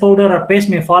with less powder or paste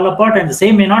may fall apart, and the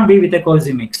same may not be with a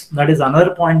cohesive mix. That is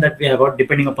another point that we have got,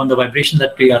 depending upon the vibration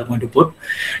that we are going to put.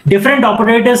 Different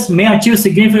operators may achieve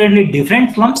significantly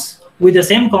different slumps with the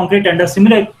same concrete under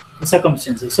similar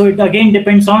circumstances. So it again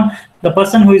depends on the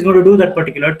person who is going to do that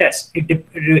particular test.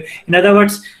 In other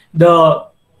words, the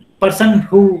person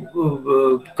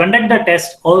who conduct the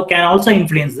test can also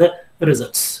influence the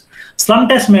results. Slump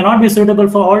test may not be suitable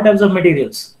for all types of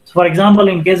materials. For example,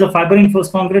 in case of fiber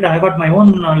reinforced concrete, I have got my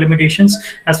own limitations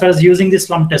as far as using the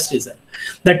slump test is there.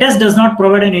 The test does not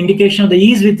provide an indication of the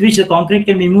ease with which the concrete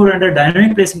can be moved under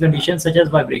dynamic placing conditions such as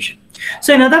vibration.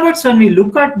 So in other words, when we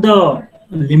look at the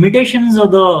limitations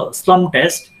of the slump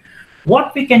test,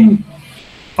 what we can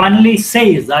finally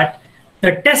say is that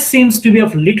the test seems to be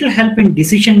of little help in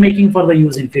decision making for the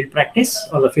use in field practice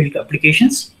or the field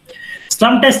applications.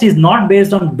 Slump test is not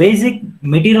based on basic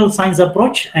material science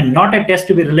approach and not a test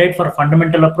to be relied for a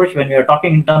fundamental approach when we are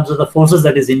talking in terms of the forces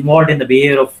that is involved in the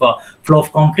behavior of flow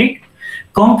of concrete.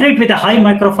 Concrete with a high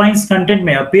microfines content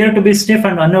may appear to be stiff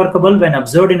and unworkable when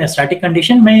observed in a static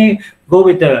condition, may go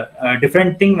with a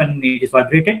different thing when it is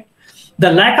vibrated.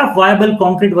 The lack of viable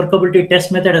concrete workability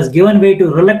test method has given way to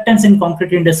reluctance in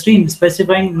concrete industry in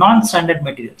specifying non-standard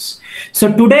materials.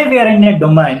 So today we are in a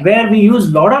domain where we use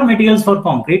a lot of materials for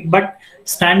concrete, but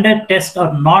standard tests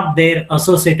are not there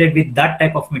associated with that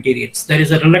type of materials. There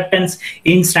is a reluctance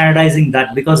in standardizing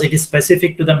that because it is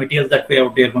specific to the materials that we are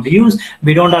going to use.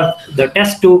 We don't have the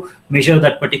test to measure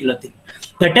that particular thing.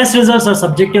 The test results are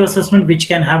subjective assessment which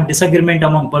can have disagreement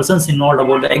among persons involved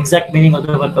about the exact meaning of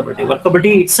the workability.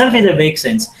 Workability itself is a vague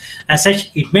sense. As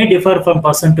such, it may differ from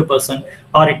person to person,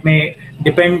 or it may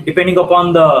depending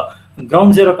upon the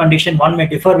ground zero condition, one may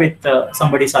differ with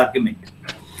somebody's argument.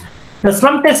 The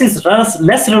slump test is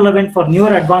less relevant for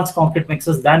newer advanced concrete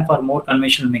mixes than for more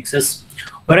conventional mixes.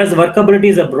 Whereas the workability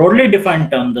is a broadly defined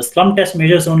term, the slump test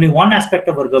measures only one aspect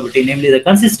of workability, namely the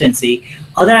consistency.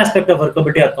 Other aspects of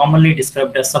workability are commonly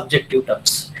described as subjective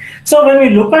terms. So when we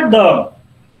look at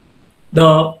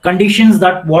the conditions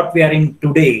that what we are in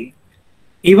today,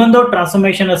 even though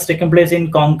transformation has taken place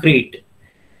in concrete,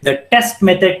 the test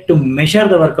method to measure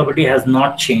the workability has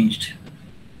not changed.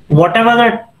 Whatever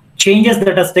the changes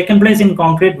that has taken place in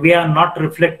concrete, we are not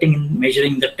reflecting in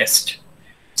measuring the test.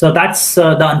 So that's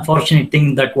the unfortunate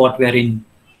thing that what we are in.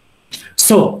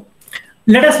 So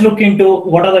let us look into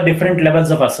what are the different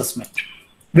levels of assessment.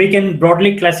 We can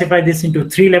broadly classify this into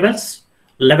 3 levels.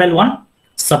 Level 1,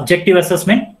 subjective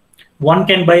assessment. One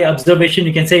can by observation,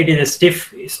 you can say it is a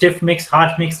stiff mix,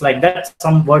 harsh mix, like that.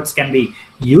 Some words can be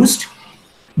used.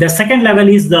 The second level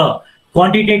is the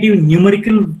quantitative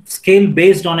numerical scale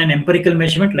based on an empirical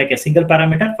measurement, like a single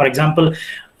parameter. For example,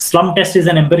 slump test is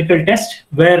an empirical test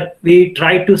where we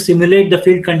try to simulate the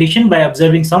field condition by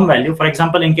observing some value. For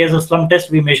example, in case of slump test,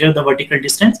 we measure the vertical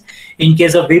distance. In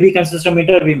case of VB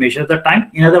consistometer, we measure the time.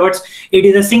 In other words, it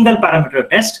is a single parameter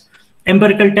test.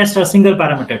 Empirical test or single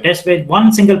parameter test where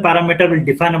one single parameter will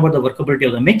define about the workability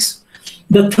of the mix.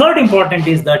 The third important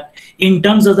is that in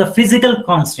terms of the physical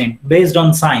constant based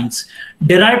on science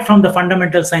derived from the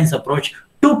fundamental science approach,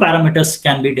 2 parameters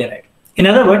can be derived. In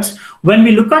other words, when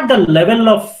we look at the level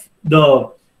of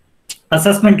the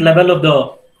assessment level of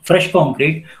the fresh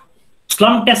concrete,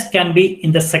 slump test can be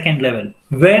in the second level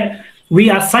where we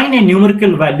assign a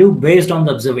numerical value based on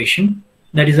the observation.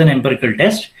 That is an empirical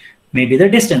test. Maybe the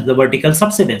distance, the vertical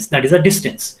subsidence, that is a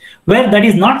distance, where that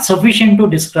is not sufficient to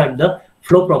describe the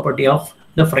flow property of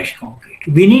the fresh concrete.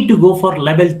 We need to go for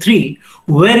level 3,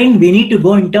 wherein we need to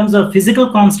go in terms of physical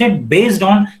constant based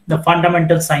on the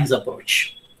fundamental science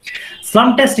approach.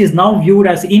 Slump test is now viewed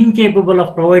as incapable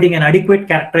of providing an adequate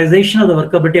characterization of the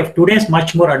workability of today's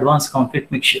much more advanced concrete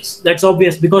mixtures. That's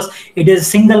obvious because it is a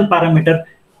single parameter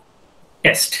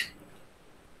test.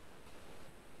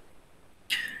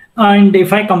 And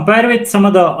if I compare with some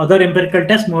of the other empirical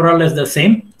tests, more or less the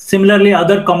same. Similarly,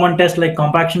 other common tests like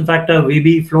compaction factor,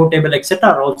 VB, flow table, etc.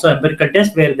 are also empirical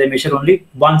tests where they measure only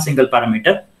one single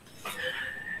parameter.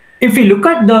 If we look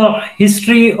at the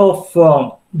history of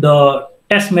the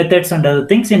test methods and other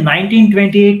things, in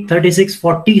 1928, 36,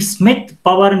 40, Smith,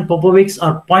 Power, and Popovics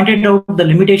are pointed out the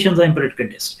limitations of empirical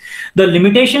test. The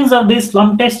limitations of this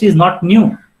slump test is not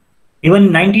new. Even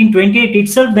in 1928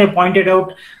 itself, they pointed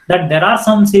out that there are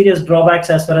some serious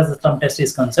drawbacks as far as the slump test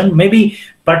is concerned, maybe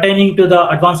pertaining to the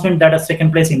advancement that has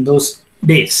taken place in those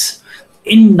days.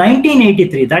 In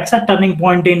 1983, that's a turning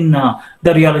point in the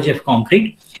rheology of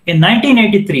concrete. In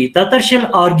 1983, Tatharshil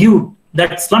argued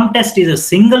that slump test is a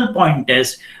single point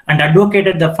test and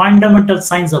advocated the fundamental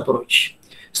science approach.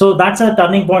 So that's a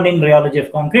turning point in rheology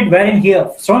of concrete, wherein he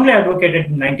strongly advocated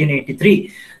in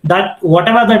 1983 that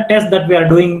whatever the test that we are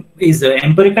doing is an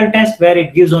empirical test where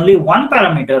it gives only one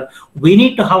parameter. We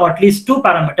need to have at least two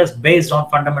parameters based on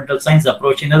fundamental science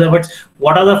approach. In other words,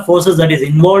 what are the forces that is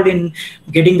involved in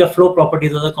getting the flow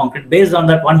properties of the concrete? Based on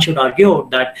that, one should argue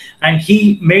that, and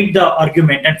he made the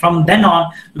argument. And from then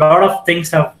on, a lot of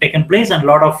things have taken place, and a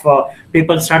lot of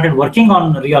people started working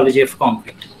on rheology of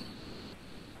concrete.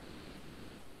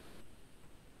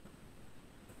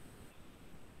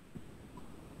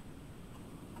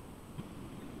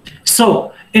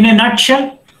 So, in a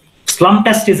nutshell, slump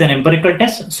test is an empirical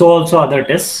test. So also other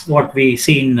tests, what we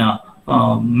see in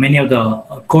many of the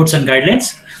codes and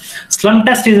guidelines. Slump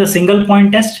test is a single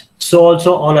point test. So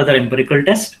also all other empirical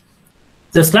tests.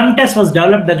 The slump test was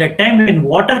developed at a time when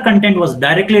water content was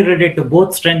directly related to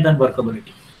both strength and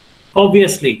workability.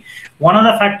 Obviously, one of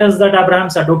the factors that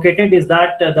Abrahams advocated is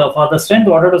that for the strength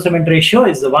water to cement ratio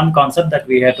is the one concept that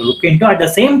we have to look into. At the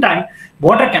same time,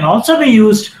 water can also be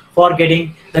used for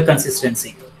getting the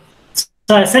consistency.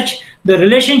 So as such, the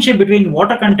relationship between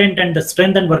water content and the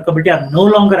strength and workability are no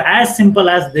longer as simple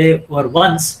as they were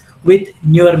once with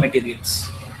newer materials.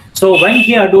 So when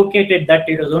he advocated that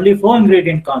it was only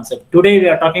 4-ingredient concept, today we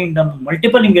are talking the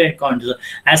multiple ingredient concept.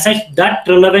 As such, that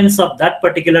relevance of that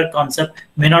particular concept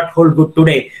may not hold good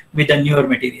today with the newer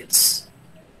materials.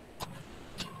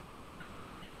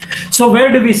 So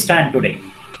where do we stand today?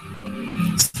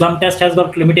 Slump test has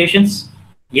got limitations.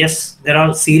 Yes, there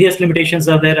are serious limitations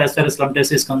are there as far as slump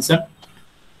test is concerned.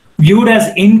 Viewed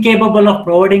as incapable of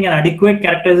providing an adequate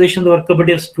characterization of the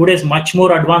workability of today's much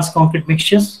more advanced concrete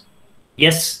mixtures.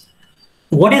 Yes.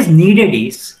 What is needed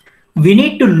is we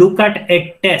need to look at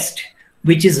a test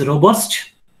which is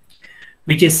robust,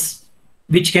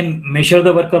 which can measure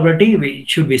the workability, which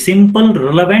should be simple,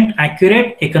 relevant,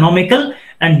 accurate, economical,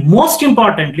 and most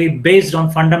importantly, based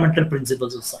on fundamental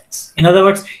principles of science. In other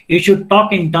words, you should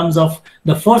talk in terms of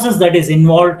the forces that is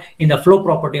involved in the flow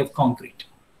property of concrete.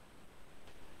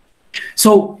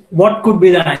 So what could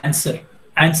be the answer?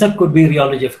 Answer could be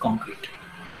rheology of concrete.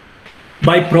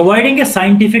 By providing a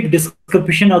scientific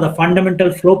description of the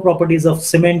fundamental flow properties of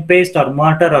cement paste or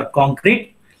mortar or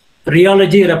concrete,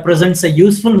 rheology represents a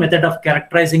useful method of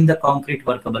characterizing the concrete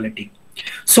workability.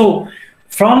 So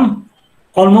from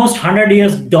almost 100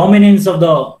 years dominance of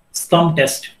the slump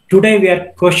test, today we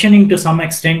are questioning to some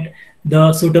extent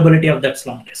the suitability of that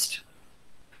slump test.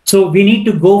 So we need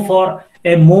to go for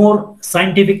a more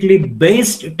scientifically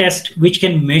based test which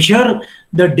can measure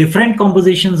the different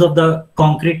compositions of the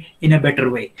concrete in a better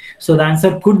way. So the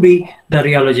answer could be the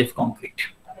rheology of concrete.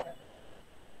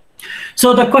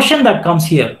 So the question that comes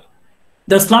here,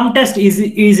 the slump test, is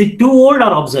it too old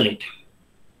or obsolete?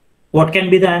 What can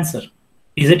be the answer?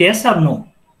 Is it yes or no?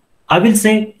 I will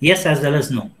say yes as well as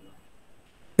no.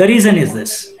 The reason is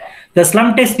this. The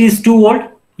slump test is too old.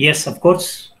 Yes, of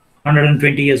course,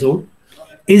 120 years old.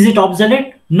 Is it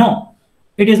obsolete? No,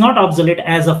 it is not obsolete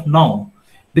as of now,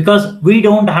 because we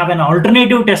don't have an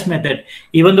alternative test method.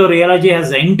 Even though rheology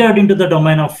has entered into the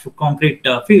domain of concrete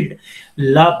field,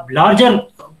 in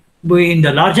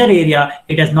the larger area,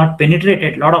 it has not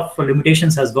penetrated. A lot of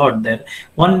limitations has got there.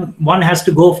 One has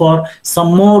to go for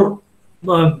some more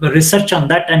research on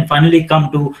that and finally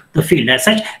come to the field. As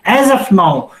such, as of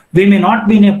now, we may not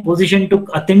be in a position to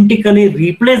authentically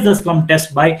replace the slump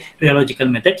test by rheological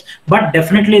methods, but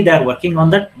definitely they are working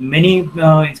on that. Many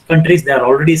countries, they are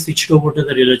already switched over to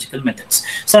the rheological methods.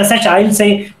 So as such, I will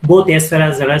say both yes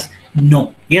as well as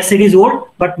no. Yes, it is old,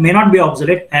 but may not be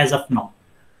obsolete as of now.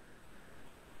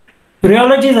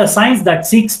 Rheology is a science that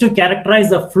seeks to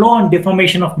characterize the flow and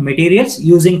deformation of materials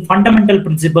using fundamental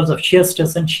principles of shear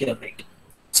stress and shear rate.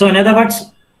 So in other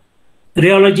words,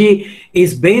 rheology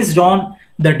is based on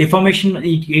the deformation.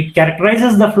 It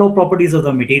characterizes the flow properties of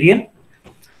the material,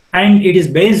 and it is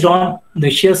based on the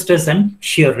shear stress and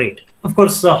shear rate. Of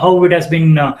course, how it has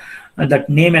been, that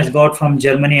name has got from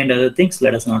Germany and other things,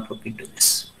 let us not look into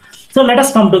this. So let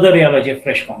us come to the rheology of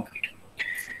fresh concrete.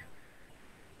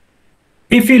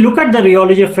 If we look at the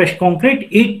rheology of fresh concrete,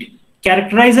 it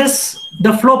characterizes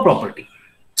the flow property.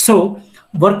 So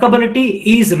workability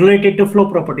is related to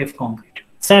flow property of concrete.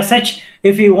 So as such,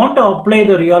 if we want to apply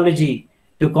the rheology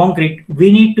to concrete, we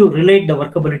need to relate the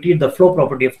workability to the flow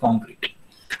property of concrete.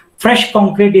 Fresh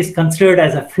concrete is considered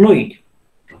as a fluid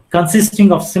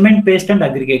consisting of cement paste and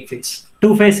aggregate phase.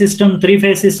 Two-phase system,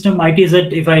 three-phase system,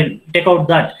 ITZ, if I take out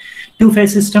that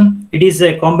two-phase system, it is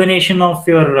a combination of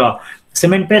your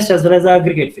cement paste as well as the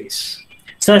aggregate phase.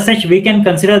 So as such, we can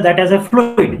consider that as a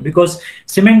fluid because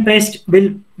cement paste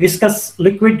will viscous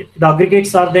liquid, the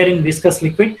aggregates are there in viscous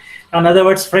liquid. In other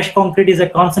words, fresh concrete is a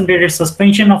concentrated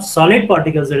suspension of solid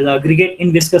particles, that is aggregate,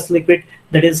 in viscous liquid,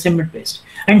 that is cement paste.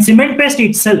 And cement paste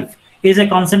itself is a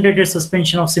concentrated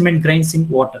suspension of cement grains in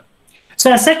water.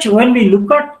 So as such, when we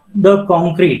look at the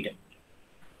concrete,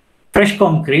 fresh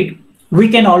concrete, we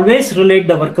can always relate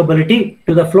the workability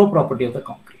to the flow property of the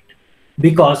concrete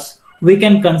because we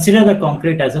can consider the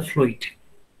concrete as a fluid.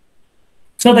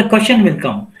 So the question will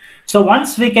come. So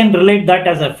once we can relate that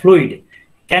as a fluid,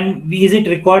 is it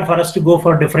required for us to go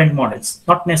for different models?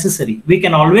 Not necessary. We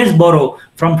can always borrow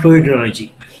from fluid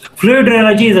rheology. Fluid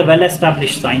rheology is a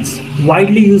well-established science,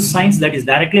 widely used science that is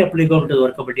directly applicable to the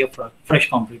workability of fresh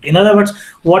concrete. In other words,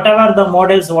 whatever the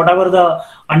models, whatever the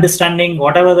understanding,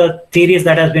 whatever the theories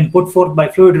that has been put forth by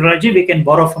fluid rheology, we can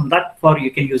borrow from that, or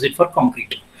you can use it for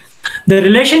concrete. The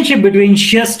relationship between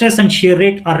shear stress and shear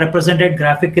rate are represented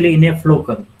graphically in a flow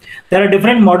curve. There are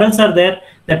different models are there.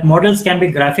 That models can be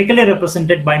graphically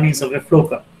represented by means of a flow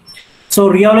curve. So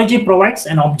rheology provides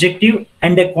an objective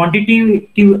and a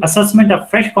quantitative assessment of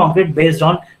fresh concrete based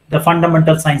on the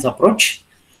fundamental science approach.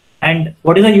 And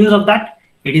what is the use of that?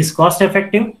 It is cost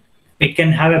effective. It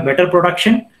can have a better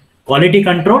production, quality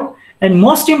control, and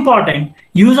most important,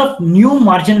 use of new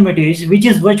marginal materials,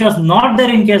 which was not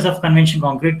there in case of conventional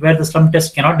concrete, where the slump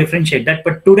test cannot differentiate that.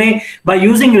 But today, by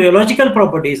using rheological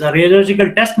properties or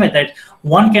rheological test method,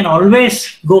 one can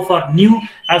always go for new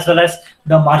as well as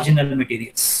the marginal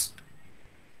materials.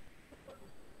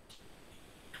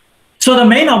 So the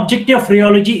main objective of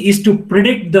rheology is to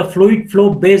predict the fluid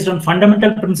flow based on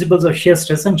fundamental principles of shear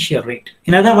stress and shear rate.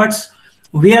 In other words,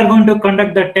 we are going to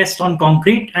conduct the test on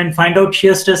concrete and find out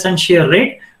shear stress and shear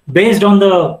rate. Based on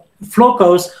the flow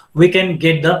curves, we can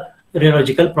get the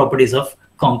rheological properties of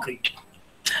concrete.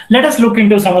 Let us look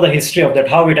into some of the history of that,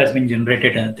 how it has been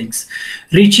generated and things.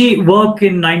 Ricci work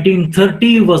in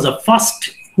 1930 was the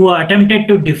first who attempted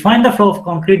to define the flow of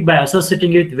concrete by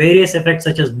associating it with various effects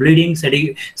such as bleeding,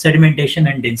 sedimentation,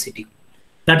 and density.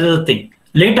 That is the thing.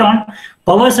 Later on,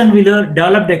 Powers and Wheeler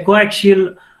developed a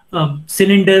coaxial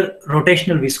cylinder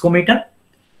rotational viscometer,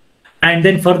 and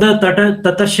then further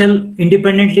Tattershall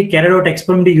independently carried out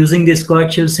experiment using these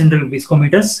coaxial cylinder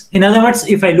viscometers. In other words,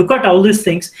 if I look at all these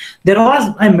things, there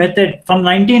was a method from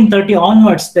 1930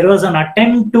 onwards. There was an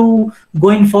attempt to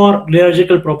going for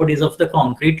rheological properties of the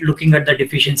concrete, looking at the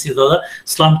deficiencies of the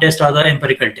slump test or the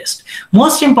empirical test.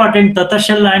 Most important,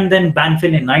 Tattershall and then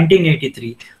Banfield in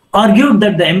 1983 argued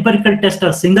that the empirical test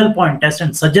are single point test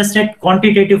and suggested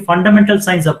quantitative fundamental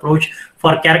science approach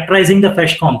for characterizing the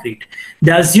fresh concrete.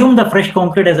 They assumed the fresh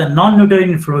concrete as a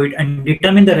non-Newtonian fluid and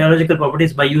determined the rheological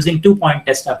properties by using 2-point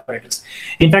test apparatus.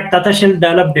 In fact, Tattershall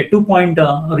developed a 2-point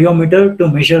rheometer to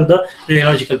measure the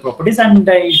rheological properties, and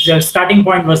the starting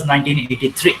point was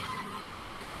 1983.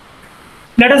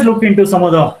 Let us look into some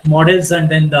of the models and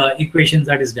then the equations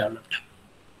that is developed.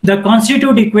 The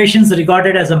constitute equations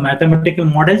regarded as a mathematical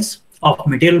models of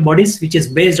material bodies, which is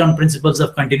based on principles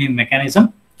of continuum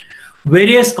mechanism.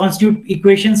 Various constitute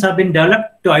equations have been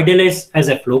developed to idealize as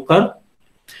a flow curve.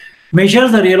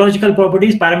 Measures the rheological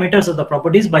properties, parameters of the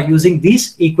properties by using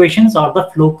these equations or the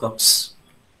flow curves.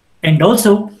 And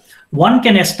also, one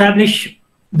can establish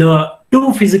the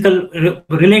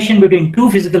relation between two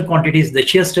physical quantities, the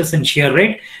shear stress and shear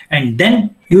rate, and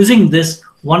then using this,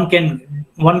 one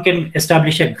can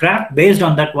establish a graph. Based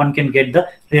on that, one can get the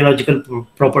rheological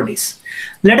properties.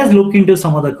 Let us look into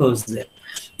some of the curves there.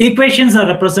 Equations are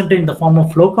represented in the form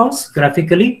of flow curves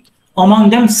graphically.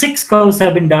 Among them, 6 curves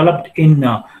have been developed in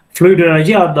fluid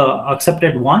rheology, or the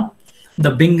accepted one: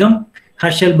 the Bingham,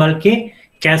 Herschel-Balke,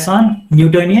 Casson,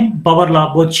 Newtonian, power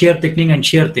law, both shear thickening and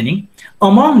shear thinning.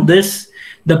 Among this,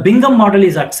 the Bingham model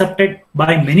is accepted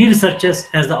by many researchers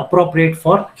as the appropriate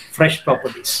for fresh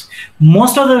properties.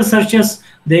 Most of the researchers,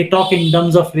 they talk in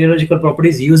terms of rheological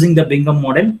properties using the Bingham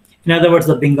model. In other words,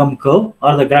 the Bingham curve,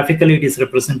 or the graphically it is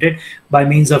represented by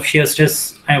means of shear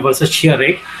stress versus shear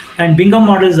rate. And Bingham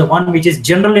model is the one which is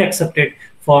generally accepted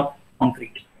for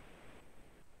concrete.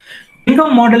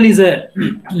 Bingham model is a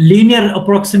linear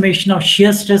approximation of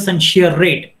shear stress and shear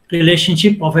rate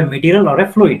relationship of a material or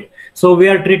a fluid. So we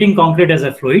are treating concrete as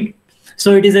a fluid.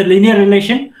 So it is a linear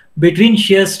relation between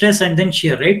shear stress and then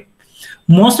shear rate.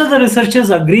 Most of the researchers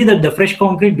agree that the fresh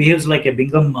concrete behaves like a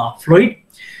Bingham fluid.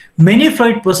 Many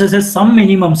fluid possesses some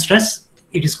minimum stress.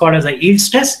 It is called as a yield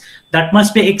stress that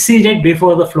must be exceeded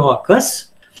before the flow occurs.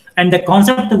 And the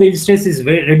concept of yield stress is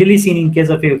very readily seen in case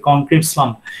of a concrete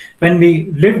slump. When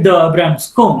we lift the Abraham's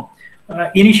cone,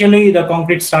 initially the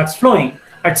concrete starts flowing.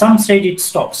 At some stage it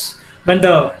stops. When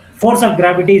the force of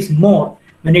gravity is more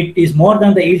when it is more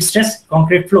than the yield stress,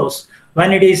 concrete flows.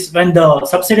 When the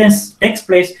subsidence takes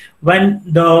place, when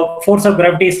the force of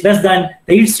gravity is less than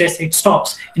the yield stress, it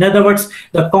stops. In other words,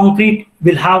 the concrete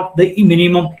will have the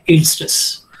minimum yield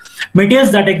stress.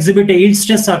 Materials that exhibit a yield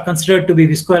stress are considered to be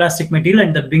viscoelastic material,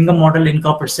 and the Bingham model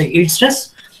incorporates a yield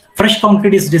stress. Fresh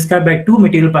concrete is described by two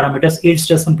material parameters, yield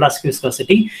stress and plastic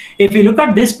viscosity. If you look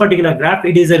at this particular graph,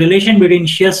 it is a relation between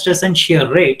shear stress and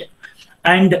shear rate.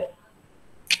 And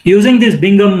using this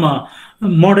Bingham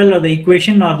model or the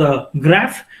equation or the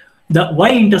graph, the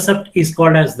y-intercept is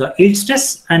called as the yield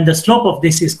stress, and the slope of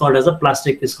this is called as the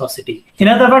plastic viscosity. In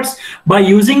other words, by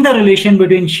using the relation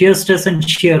between shear stress and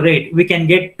shear rate, we can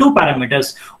get two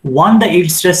parameters. One, the yield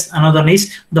stress, another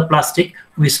is the plastic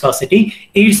viscosity.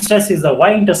 Yield stress is the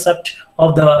y-intercept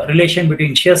of the relation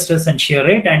between shear stress and shear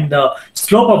rate, and the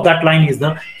slope of that line is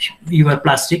your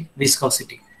plastic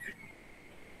viscosity.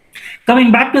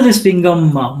 Coming back to this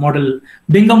Bingham model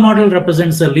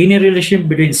represents a linear relationship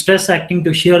between stress acting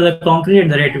to shear the concrete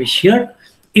and the rate of shear.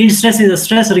 Yield stress is the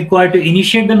stress required to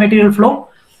initiate the material flow.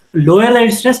 Lower the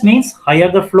yield stress means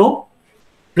higher the flow.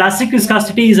 Plastic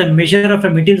viscosity is a measure of a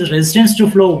material's resistance to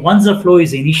flow once the flow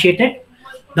is initiated.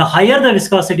 The higher the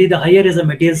viscosity, the higher is the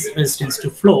material's resistance to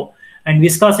flow. And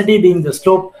viscosity being the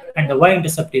slope, and the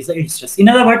y-intercept is the yield stress. In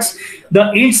other words,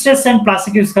 the yield stress and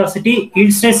plastic viscosity,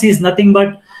 yield stress is nothing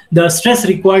but the stress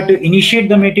required to initiate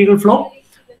the material flow.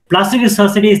 Plastic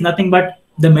viscosity is nothing but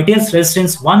the material's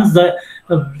resistance once the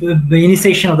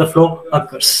initiation of the flow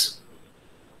occurs.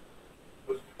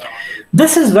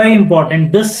 This is very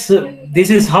important. This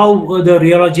is how the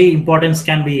rheology importance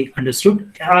can be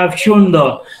understood. I have shown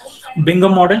the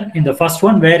Bingham model in the first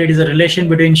one, where it is a relation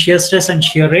between shear stress and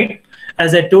shear rate.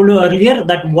 As I told you earlier,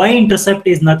 that y-intercept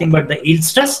is nothing but the yield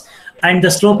stress, and the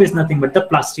slope is nothing but the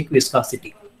plastic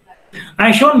viscosity. I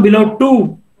have shown below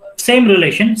two same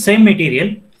relation, same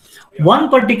material. One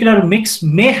particular mix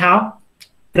may have,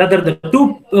 rather the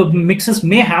two mixes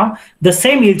may have the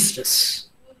same yield stress.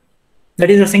 That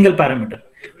is a single parameter,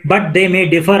 but they may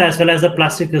differ as well as the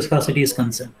plastic viscosity is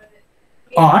concerned.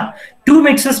 Or two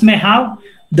mixes may have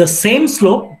the same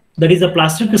slope, that is the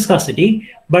plastic viscosity,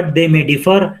 but they may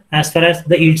differ as far as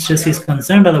the yield stress is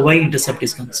concerned or the y-intercept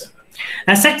is concerned.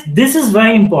 As such, this is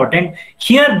very important.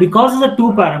 Here, because of the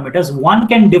two parameters, one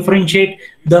can differentiate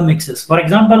the mixes. For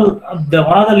example,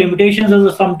 one of the limitations of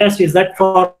the slump test is that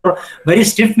for very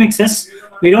stiff mixes,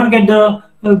 we don't get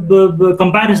the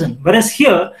comparison. Whereas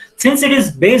here, since it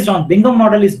is based on, Bingham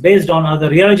model is based on, or the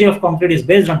rheology of concrete is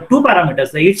based on two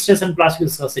parameters, the yield stress and plastic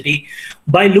viscosity,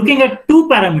 by looking at two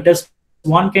parameters,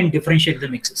 one can differentiate the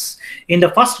mixes. In the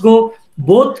first go,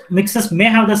 both mixes may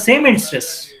have the same yield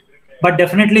stress, but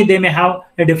definitely they may have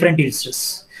a different yield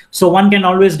stress. So one can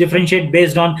always differentiate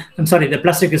based on, the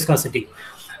plastic viscosity.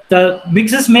 The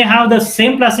mixes may have the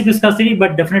same plastic viscosity,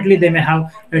 but definitely they may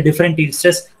have a different yield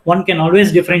stress. One can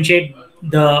always differentiate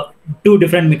the two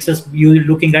different mixes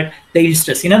looking at the yield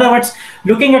stress. In other words,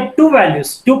 looking at two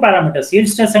values, two parameters, yield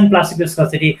stress and plastic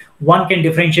viscosity, one can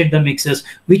differentiate the mixes,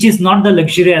 which is not the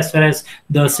luxury as far as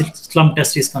the slump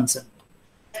test is concerned.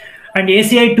 And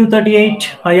ACI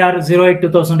 238 IR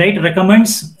 08-2008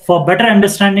 recommends for better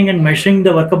understanding and measuring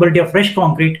the workability of fresh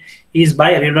concrete is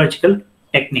by a rheological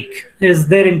technique. It is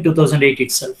there in 2008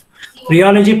 itself.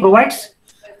 Rheology provides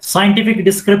scientific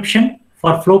description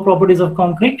for flow properties of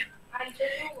concrete.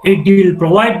 It will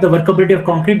provide the workability of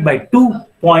concrete by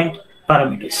 2-point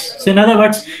parameters. So in other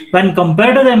words, when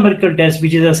compared to the empirical test,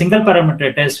 which is a single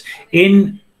parameter test,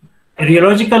 in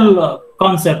rheological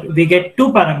concept, we get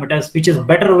two parameters, which is a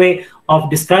better way of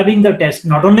describing the test.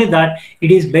 Not only that,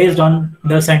 it is based on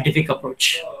the scientific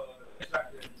approach.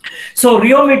 So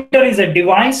rheometer is a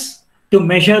device to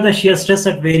measure the shear stress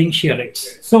at varying shear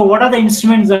rates. So what are the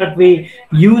instruments that we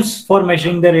use for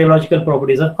measuring the rheological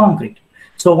properties of concrete?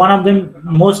 So one of them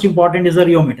most important is the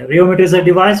rheometer. Rheometer is a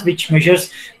device which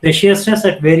measures the shear stress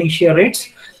at varying shear rates.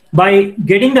 By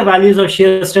getting the values of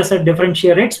shear stress at different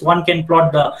shear rates, one can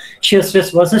plot the shear stress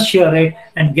versus shear rate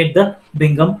and get the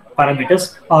Bingham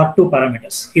parameters, or two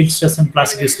parameters, yield stress and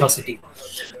plastic viscosity.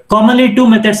 Commonly, two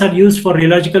methods are used for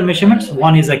rheological measurements.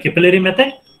 One is a capillary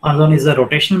method, another one is a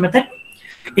rotational method.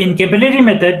 In capillary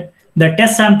method, the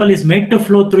test sample is made to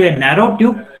flow through a narrow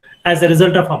tube as a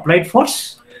result of applied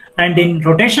force. And in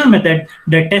rotational method,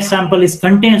 the test sample is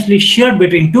continuously sheared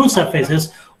between two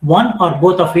surfaces, one or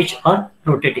both of which are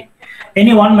rotating.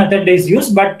 Any one method is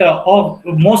used, but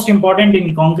most important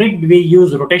in concrete, we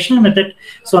use rotational method.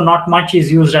 So not much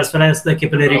is used as far as the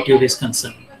capillary tube is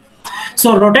concerned.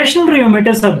 So rotational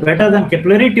rheometers are better than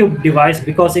capillary tube device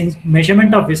because in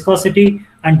measurement of viscosity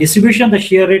and distribution of the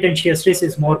shear rate and shear stress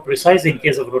is more precise in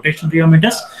case of rotational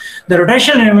rheometers. The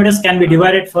rotational rheometers can be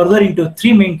divided further into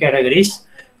three main categories: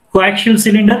 coaxial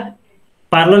cylinder,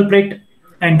 parallel plate,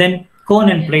 and then cone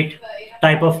and plate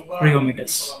type of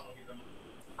rheometers.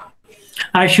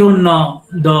 I shown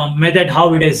the method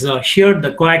how it is sheared,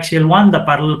 the coaxial one, the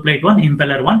parallel plate one,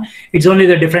 impeller one. It's only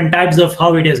the different types of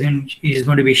how it is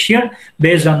going to be sheared.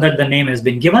 Based on that, the name has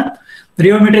been given. The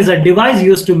rheometer is a device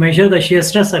used to measure the shear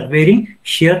stress at varying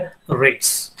shear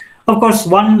rates. Of course,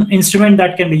 one instrument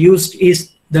that can be used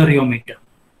is the rheometer.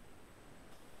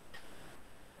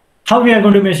 How we are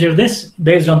going to measure this?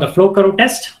 Based on the flow curve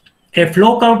test. A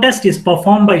flow curve test is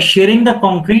performed by shearing the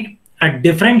concrete at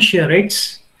different shear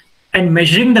rates and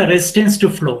measuring the resistance to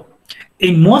flow.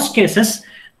 In most cases,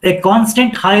 a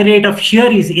constant high rate of shear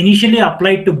is initially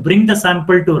applied to bring the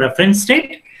sample to reference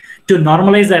state to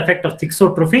normalize the effect of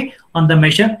thixotrophy on the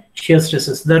measured shear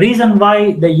stresses. The reason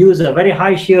why they use a very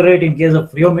high shear rate in case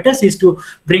of rheometers is to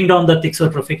bring down the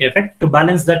thixotrophic effect, to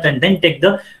balance that and then take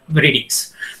the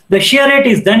readings. The shear rate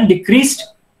is then decreased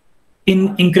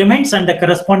in increments and the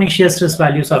corresponding shear stress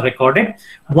values are recorded.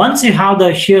 Once you have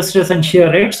the shear stress and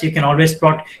shear rates, you can always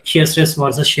plot shear stress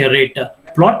versus shear rate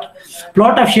plot.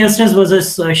 Plot of shear stress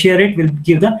versus shear rate will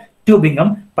give the two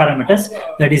Bingham parameters,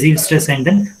 that is yield stress and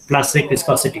then plastic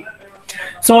viscosity.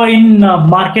 So in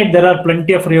market, there are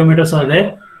plenty of rheometers are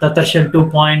there. Tatar shell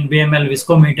 2-point, BML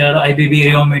viscometer,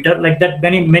 IBB rheometer, like that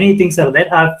many things are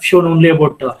there. I've shown only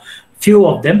about a few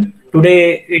of them.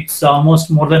 Today, it's almost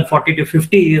more than 40 to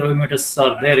 50 rheometers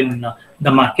are there in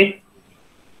the market.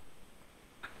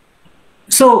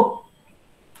 So,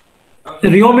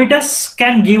 rheometers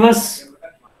can give us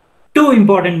two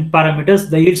important parameters,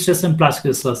 the yield stress and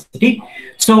plastic viscosity.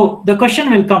 So, the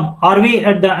question will come, are we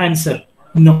at the answer?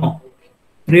 No.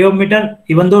 Rheometer,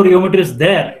 even though rheometer is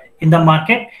there in the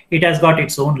market, it has got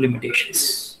its own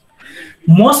limitations.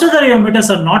 Most of the rheometers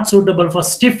are not suitable for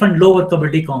stiff and low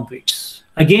workability concretes.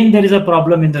 Again, there is a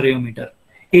problem in the rheometer.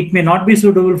 It may not be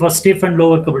suitable for stiff and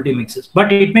low workability mixes,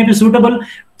 but it may be suitable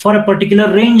for a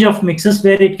particular range of mixes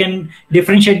where it can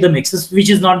differentiate the mixes, which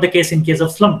is not the case in case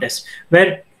of slump test,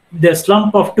 where the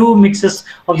slump of two mixes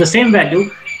of the same value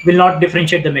will not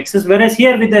differentiate the mixes, whereas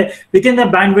here within the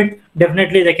bandwidth,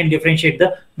 definitely they can differentiate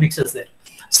the mixes there.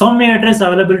 Some rheometers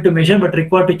are available to measure but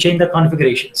require to change the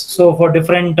configurations. So for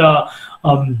different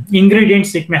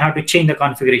ingredients, it may have to change the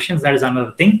configurations. That is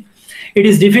another thing. It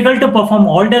is difficult to perform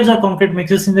all types of concrete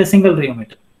mixes in a single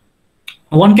rheometer.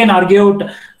 One can argue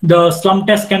the slump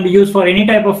test can be used for any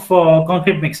type of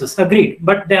concrete mixes, agreed,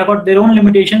 but they have got their own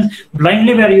limitations.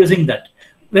 Blindly we are using that.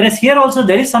 Whereas here also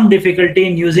there is some difficulty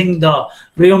in using the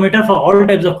rheometer for all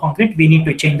types of concrete. We need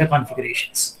to change the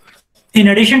configurations. In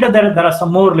addition to that, there are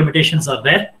some more limitations are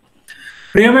there.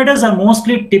 Rheometers are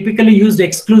mostly typically used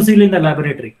exclusively in the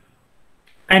laboratory.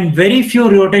 And very few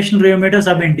rotational rheometers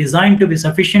have been designed to be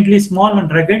sufficiently small and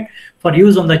rugged for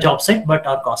use on the job site, but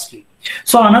are costly.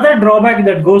 So another drawback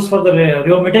that goes for the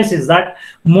rheometers is that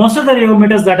most of the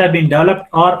rheometers that have been developed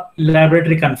are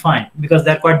laboratory confined because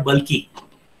they're quite bulky.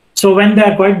 So when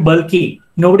they're quite bulky,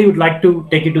 nobody would like to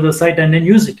take it to the site and then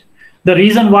use it. The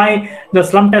reason why the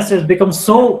slump test has become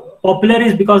so popular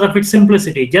is because of its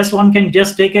simplicity. One can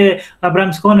just take a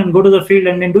Abraham's cone and go to the field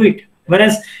and then do it.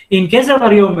 Whereas in case of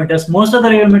rheometers, most of the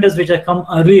rheometers which have come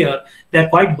earlier, they're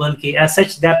quite bulky. As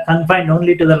such, they're confined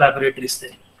only to the laboratories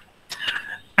there.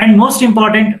 And most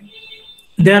important,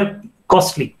 they're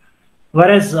costly.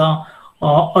 Whereas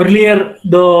earlier,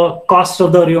 the cost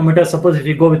of the rheometer, suppose if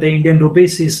you go with the Indian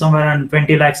rupees, is somewhere around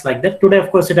 20 lakhs like that. Today, of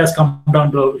course, it has come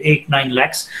down to 8-9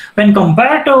 lakhs. When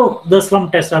compared to the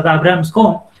slump test of the Abraham's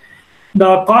cone,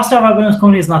 the cost of Abraham's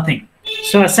cone is nothing.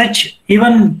 So as such,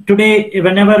 even today,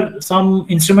 whenever some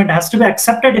instrument has to be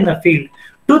accepted in the field,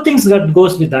 two things that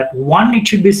goes with that. One, it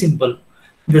should be simple.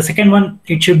 The second one,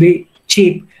 it should be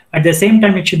cheap. At the same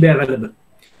time, it should be available.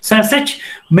 So as such,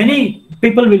 many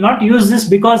people will not use this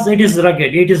because it is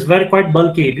rugged. It is very quite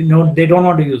bulky. They don't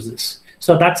want to use this.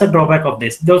 So that's a drawback of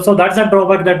this. So that's a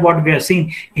drawback that what we are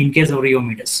seeing in case of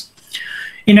rheometers.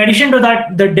 In addition to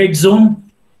that, the dead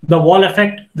zone, the wall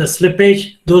effect, the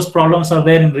slippage, those problems are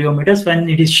there in rheometers. When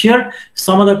it is sheared,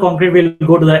 some of the concrete will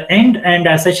go to the end, and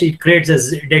as such, it creates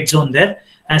a dead zone there.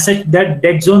 As such, that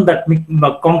dead zone, that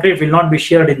concrete will not be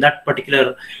sheared in that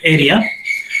particular area.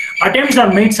 Attempts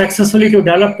are made successfully to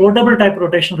develop portable type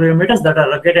rotational rheometers that are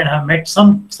rugged and have made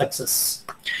some success.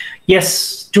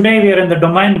 Yes, today we are in the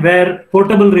domain where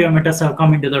portable rheometers have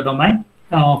come into the domain.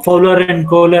 Fowler and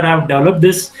Kohler have developed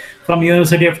this from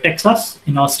University of Texas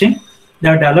in Austin. They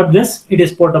have developed this. It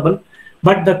is portable,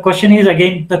 but the question is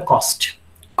again the cost.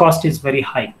 Cost is very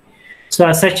high. So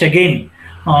as such, again,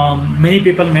 Many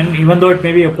people, even though it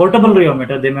may be a portable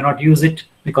rheometer, they may not use it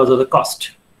because of the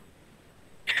cost.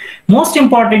 Most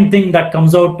important thing that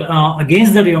comes out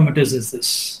against the rheometers is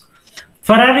this.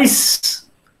 Ferraris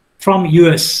from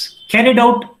US carried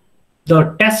out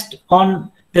the test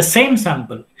on the same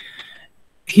sample.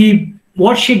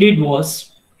 What she did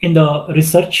was, in the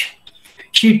research,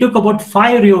 she took about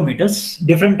 5 rheometers,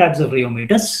 different types of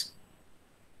rheometers,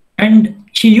 and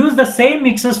she used the same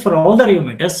mixes for all the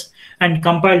rheometers and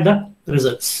compiled the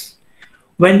results.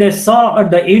 When they saw at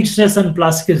the yield stress and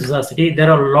plastic viscosity, there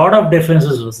are a lot of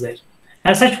differences was there.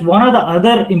 As such, one of the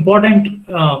other important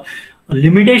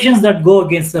limitations that go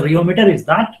against the rheometer is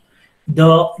that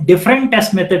the different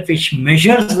test method which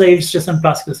measures the yield stress and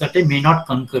plastic viscosity may not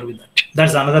concur with that.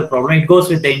 That's another problem. It goes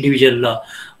with the individual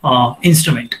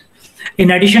instrument.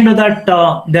 In addition to that,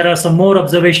 there are some more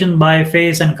observations by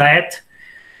Face and Kayat,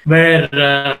 where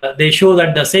they show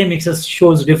that the same mixes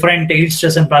shows different yield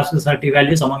stress and plastic viscosity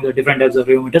values among the different types of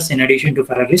rheometers in addition to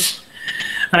Ferraris.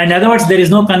 In other words, there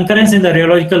is no concurrence in the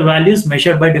rheological values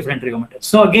measured by different rheometers.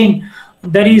 So again,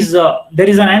 there is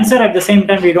an answer. At the same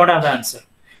time, we don't have the answer.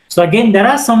 So again, there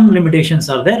are some limitations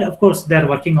are there. Of course, they are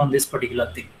working on this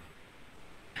particular thing.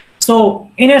 So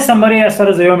in a summary, as far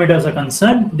as rheometers are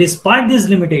concerned, despite these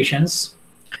limitations,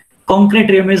 concrete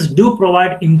rheometers do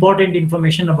provide important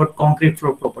information about concrete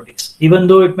flow properties. Even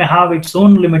though it may have its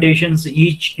own limitations,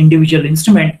 each individual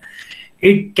instrument,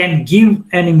 it can give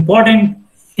an important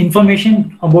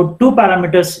information about 2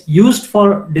 parameters used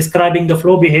for describing the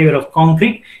flow behavior of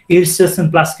concrete, yield stress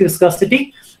and plastic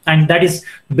viscosity, and that is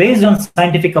based on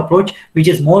scientific approach, which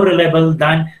is more reliable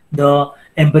than the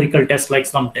empirical test like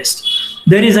slump test.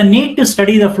 There is a need to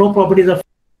study the flow properties of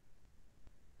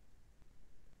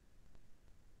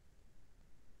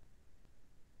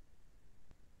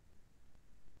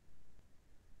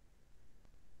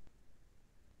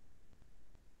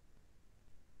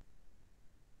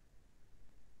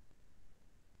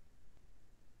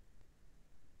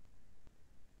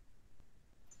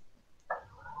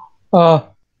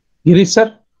Girish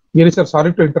sir,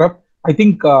 sorry to interrupt. I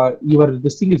think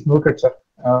this thing is muted, sir.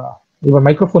 Your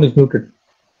microphone is muted.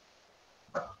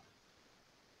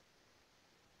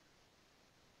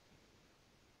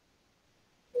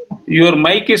 Your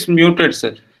mic is muted,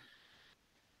 sir.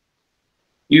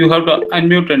 You have to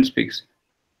unmute and speak.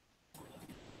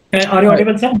 Are you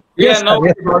audible, sir? Yes, now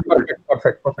yes,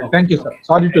 perfect. Thank you, sir.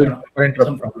 Sorry to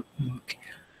interrupt. Okay.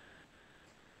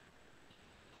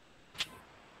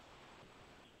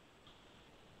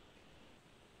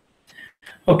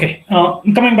 Okay,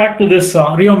 coming back to this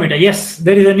rheometer, yes,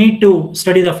 there is a need to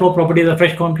study the flow properties of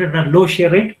fresh concrete at low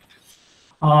shear rate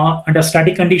under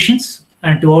static conditions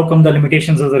and to overcome the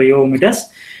limitations of the rheometers.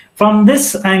 From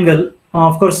this angle,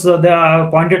 of course, they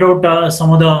have pointed out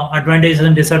some of the advantages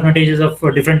and disadvantages of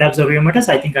different types of rheometers.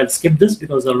 I think I'll skip this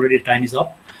because already time is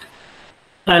up.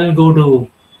 I'll go to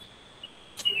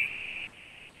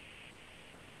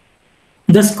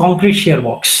this concrete shear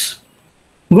box,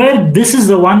 where this is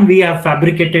the one we have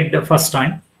fabricated the first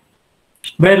time.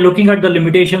 We're looking at the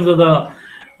limitations of the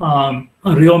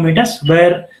rheometers,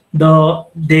 where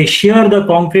they shear the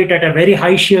concrete at a very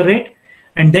high shear rate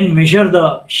and then measure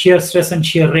the shear stress and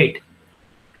shear rate.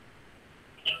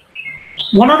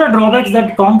 One of the drawbacks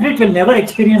that concrete will never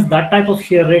experience that type of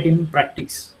shear rate in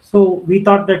practice. So we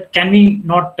thought that can we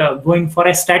not going for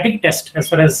a static test as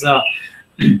far as the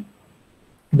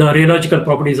rheological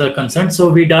properties are concerned. So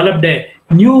we developed a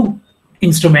new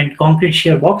instrument, concrete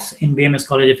shear box, in BMS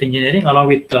College of Engineering along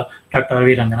with Dr.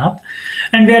 Ravi Ranganath.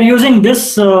 And we are using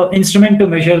this instrument to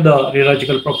measure the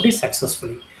rheological properties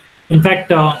successfully. In fact,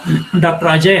 Dr.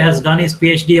 Ajay has done his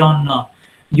PhD on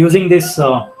using this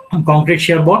concrete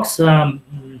shear box.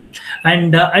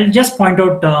 And I'll just point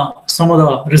out some of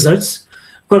the results.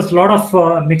 Of course, a lot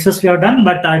of mixes we have done,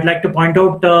 but I'd like to point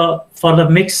out for the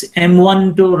mix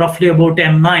M1 to roughly about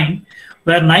M9,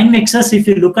 where 9 mixes, if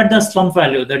you look at the slump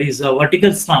value, that is a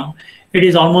vertical slump, it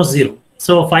is almost 0.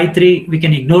 So 5.3, we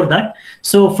can ignore that.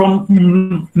 So from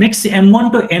mix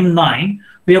M1 to M9,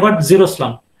 we have got 0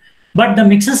 slump. But the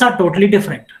mixes are totally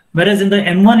different. Whereas in the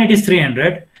M1, it is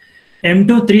 300,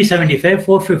 M2, 375,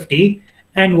 450,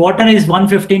 and water is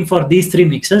 115 for these 3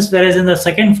 mixes. Whereas in the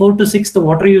second 4 to 6, the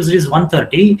water used is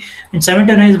 130, and 7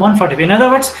 to 9 is 140. In other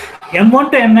words,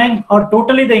 M1 to M9 are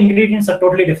totally, the ingredients are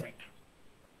totally different.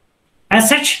 As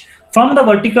such, from the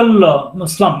vertical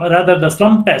slump, rather the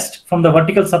slump test, from the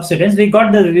vertical subsidence, we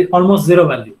got the almost 0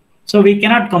 value. So we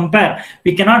cannot compare.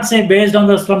 We cannot say based on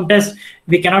the slump test,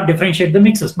 we cannot differentiate the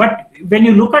mixes. But when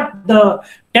you look at the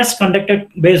test conducted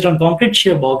based on concrete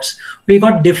shear box, we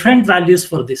got different values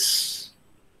for this.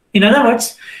 In other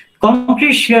words,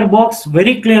 Concrete shear box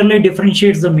very clearly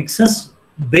differentiates the mixes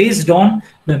based on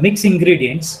the mix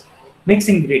ingredients,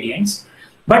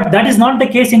 but that is not the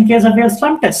case in case of your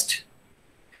slump test.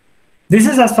 This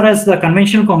is as far as the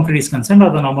conventional concrete is concerned,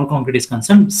 or the normal concrete is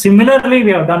concerned. Similarly,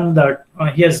 we have done that.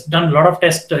 He has done a lot of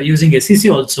tests using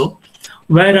SEC also,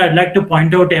 where I'd like to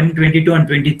point out M22 and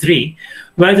 23,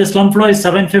 where the slump flow is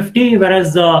 750,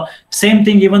 whereas the same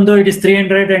thing, even though it is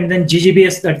 300, and then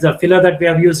GGBS, that's the filler that we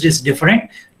have used, is different.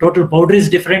 Total powder is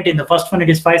different. In the first one, it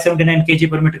is 579 kg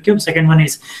per meter cube. Second one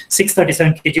is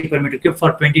 637 kg per meter cube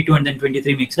for 22 and then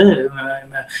 23 mixes,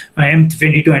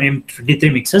 M22 and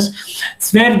M23 mixes.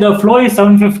 It's where the flow is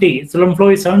 750, slump flow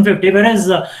is 750,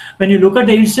 whereas when you look at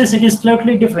the yield stress, it is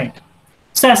slightly different.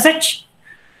 So as such,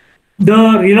 the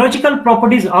rheological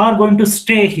properties are going to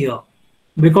stay here,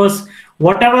 because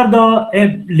whatever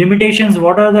the limitations,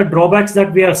 what are the drawbacks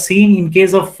that we have seen in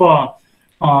case of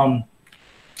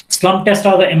slump test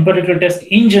or the empirical test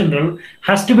in general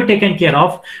has to be taken care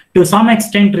of. To some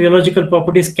extent, rheological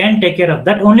properties can take care of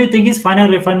that. Only thing is final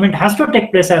refinement has to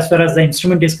take place as far as the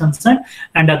instrument is concerned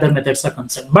and other methods are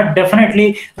concerned. But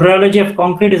definitely, rheology of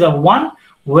concrete is a one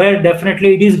where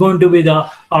definitely it is going to be the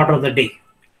order of the day.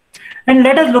 And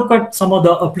let us look at some of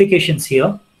the applications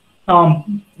here.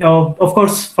 Of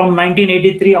course, from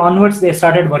 1983 onwards, they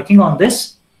started working on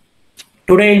this.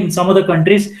 Today, in some of the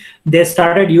countries, they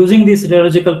started using this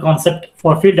rheological concept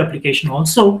for field application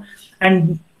also.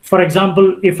 And for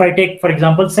example, if I take, for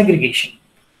example, segregation.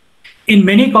 In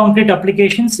many concrete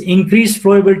applications, increased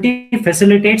flowability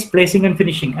facilitates placing and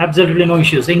finishing. Absolutely no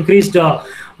issues. Increased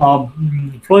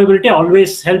flowability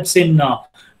always helps in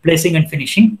placing and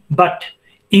finishing. But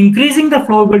increasing the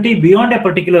flowability beyond a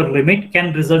particular limit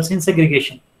can result in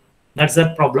segregation. That's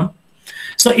the problem.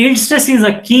 So yield stress is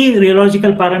a key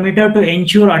rheological parameter to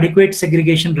ensure adequate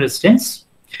segregation resistance.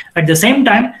 At the same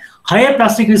time, higher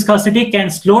plastic viscosity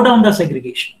can slow down the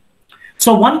segregation.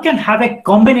 So one can have a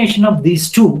combination of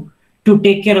these two to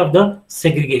take care of the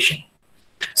segregation.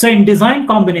 So in design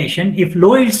combination, if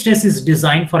low yield stress is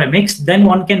designed for a mix, then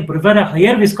one can prefer a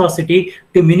higher viscosity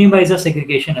to minimize the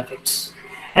segregation effects.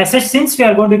 As such, since we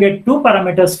are going to get two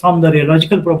parameters from the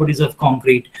rheological properties of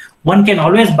concrete, one can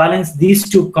always balance these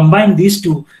two, combine these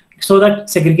two, so that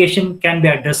segregation can be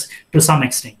addressed to some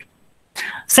extent.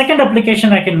 Second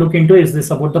application I can look into is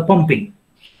this about the pumping.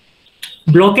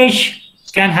 Blockage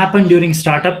can happen during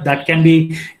startup. That can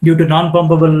be due to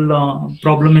non-pumpable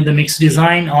problem in the mix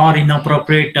design or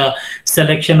inappropriate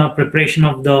selection or preparation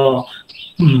of the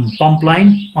pump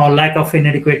line or lack of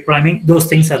inadequate priming. Those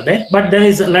things are there, but there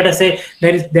is, let us say,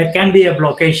 there can be a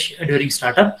blockage during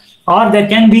startup, or there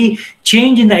can be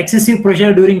change in the excessive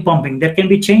pressure during pumping. There can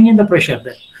be change in the pressure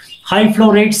there. High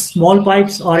flow rates, small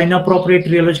pipes, or inappropriate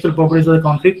rheological properties of the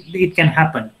concrete, it can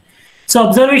happen. So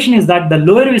observation is that the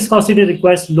lower viscosity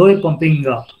requires lower pumping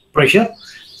pressure.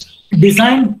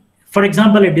 Design, for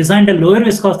example, I designed a lower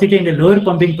viscosity and a lower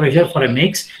pumping pressure for a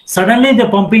mix. Suddenly the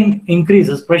pumping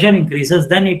increases, pressure increases,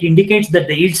 then it indicates that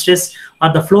the yield stress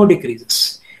or the flow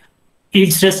decreases.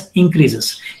 Yield stress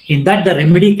increases. In that, the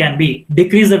remedy can be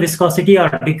decrease the viscosity or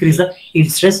decrease the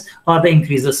yield stress or the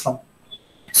increase the slump.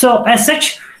 So as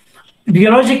such,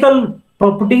 rheological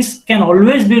properties can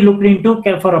always be looked into.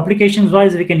 For applications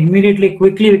wise, we can immediately,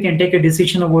 quickly, we can take a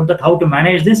decision about that, how to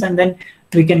manage this, and then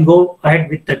we can go ahead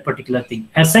with that particular thing.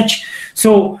 As such,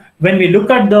 so when we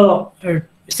look at the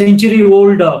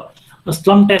century-old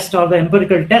slump test or the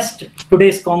empirical test,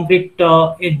 today's concrete,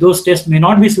 those tests may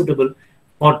not be suitable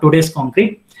for today's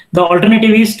concrete. The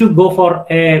alternative is to go for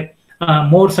a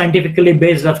more scientifically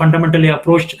based, fundamentally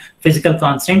approached physical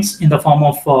constants in the form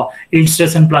of yield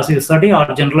stress and plasticity, or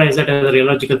generalize that as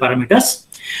rheological parameters.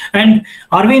 And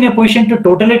are we in a position to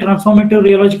totally transform into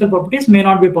rheological properties? May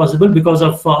not be possible because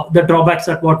of the drawbacks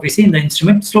that what we see in the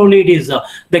instrument. Slowly, it is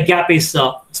the gap is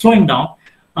slowing down,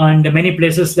 and many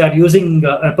places they are using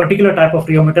a particular type of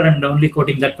rheometer and only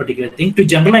quoting that particular thing. To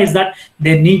generalize that,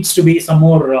 there needs to be some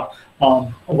more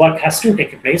work has to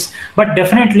take place, but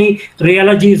definitely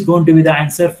rheology is going to be the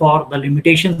answer for the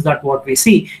limitations that what we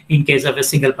see in case of a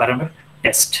single parameter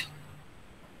test.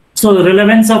 So the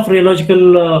relevance of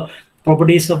rheological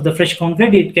properties of the fresh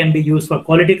concrete, it can be used for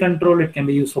quality control, it can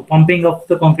be used for pumping of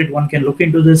the concrete. One can look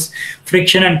into this.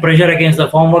 Friction and pressure against the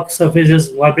formwork surfaces,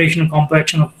 vibration and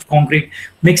compaction of concrete,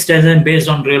 mixed design based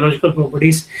on rheological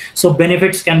properties. So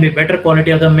benefits can be better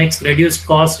quality of the mix, reduced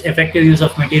cost, effective use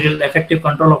of material, effective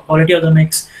control of quality of the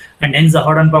mix, and hence the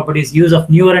hardened properties, use of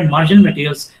newer and marginal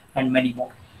materials, and many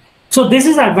more. So this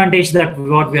is the advantage that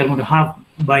what we are going to have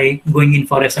by going in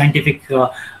for a scientific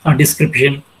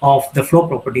description of the flow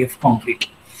property of concrete.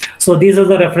 So these are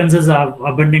the references I've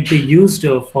abundantly used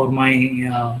for my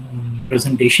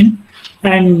presentation.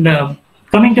 And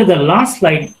coming to the last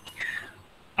slide,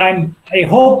 I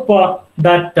hope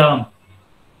that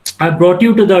I brought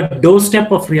you to the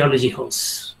doorstep of Rheology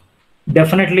House.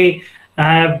 Definitely,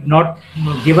 I have not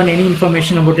given any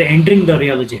information about entering the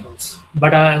Rheology House,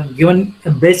 but I have given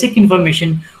basic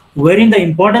information wherein the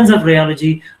importance of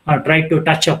rheology are tried to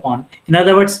touch upon. In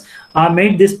other words, I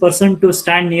made this person to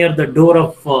stand near the door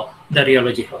of the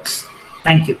Rheology House.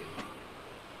 Thank you.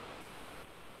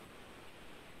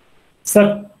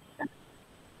 Sir,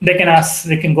 they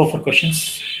can go for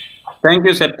questions. Thank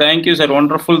you, sir. Thank you, sir.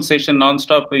 Wonderful session,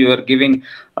 non-stop. You are giving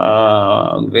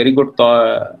very good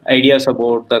ideas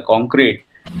about the concrete.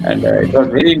 And it was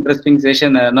very interesting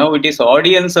session. Now it is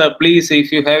audience. Please,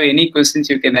 if you have any questions,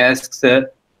 you can ask,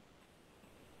 sir.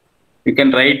 You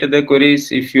can write the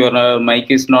queries. If your mic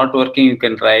is not working, you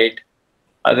can write.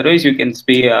 Otherwise, you can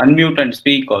speak, unmute and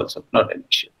speak also. Not an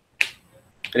issue.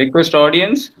 Request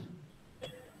audience.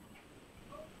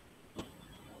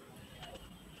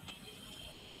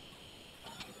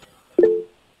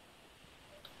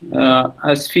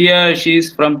 Asfia, she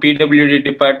is from PWD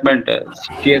department.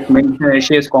 She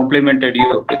has complimented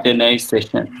you with a nice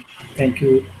session. Thank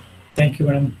you. Thank you,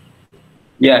 madam.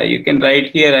 Yeah, you can write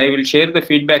here. I will share the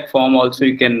feedback form also.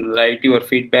 You can write your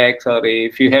feedbacks, or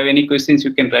if you have any questions,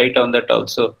 you can write on that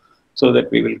also, so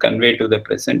that we will convey to the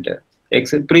presenter.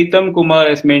 Preetham Kumar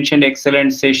has mentioned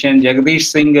excellent session. Jagdish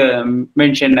Singh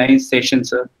mentioned nice session,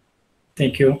 sir.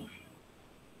 Thank you.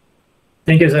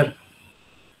 Thank you, sir.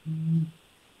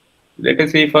 Let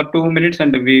us see for 2 minutes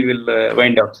and we will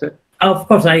wind up, sir. Of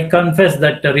course, I confess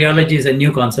that rheology is a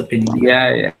new concept in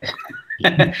India.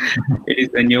 Yeah. It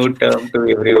is a new term to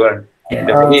everyone. Yeah,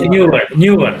 it's a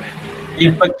new word.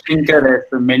 Deepak Shankar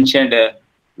has mentioned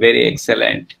very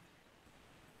excellent.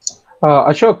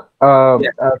 Ashok,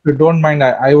 if you don't mind,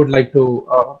 I would like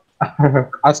to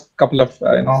ask a couple of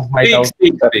my doubts.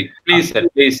 Speak. Please, sir.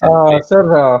 Please.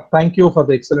 Sir, thank you for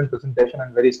the excellent presentation.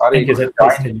 I'm very sorry Thank you, sir.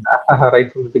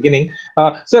 Right from the beginning.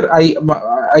 Sir,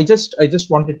 I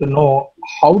just wanted to know,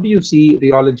 how do you see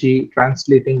rheology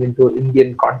translating into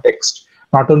Indian context,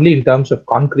 not only in terms of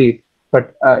concrete,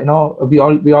 but we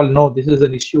all know this is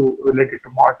an issue related to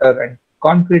mortar and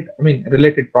concrete. I mean,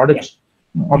 related products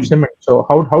of cement. So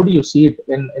how do you see it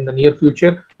in the near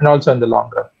future and also in the long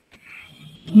run?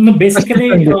 No,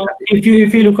 basically,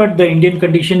 if you look at the Indian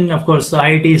condition, of course,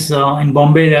 IITs in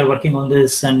Bombay, they are working on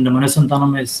this, and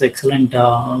Manasantanam is excellent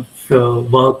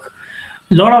work.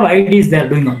 A lot of IITs they are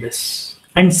doing on this,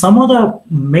 and some of the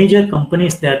major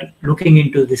companies they are looking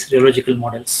into these rheological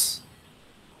models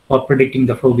for predicting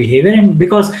the flow behavior, and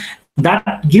because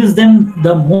that gives them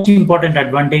the most important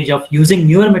advantage of using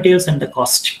newer materials and the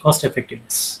cost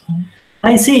effectiveness.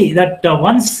 I see that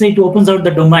once it opens out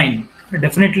the domain,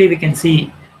 definitely we can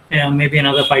see maybe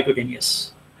another 5 to 10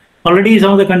 years. Already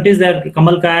some of the countries there,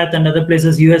 Kamal Kayat and other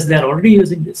places, US, they are already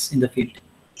using this in the field.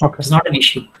 Okay. It's not an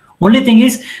issue. Only thing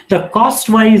is, the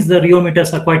cost-wise, the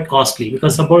rheometers are quite costly,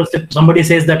 because suppose if somebody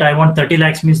says that I want 30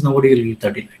 lakhs, means nobody will give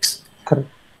 30 lakhs. Correct.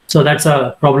 So that's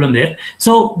a problem there.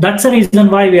 So that's the reason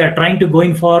why we are trying to go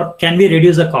in for, can we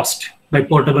reduce the cost by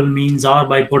portable means, or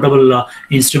by portable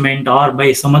instrument, or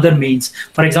by some other means.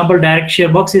 For example, direct shear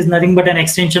box is nothing but an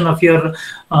extension of your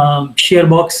shear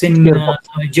box in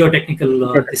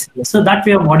geotechnical. So that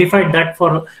we have modified that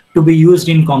to be used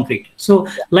in concrete. So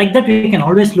like that, we can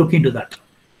always look into that.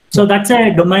 So that's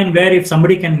a domain where if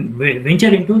somebody can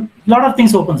venture into, a lot of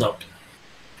things opens out.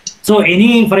 So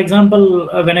for example,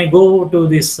 when I go to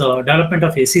this development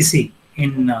of ACC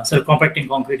in self-compacting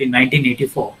concrete in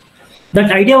 1984, that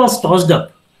idea was tossed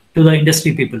up to the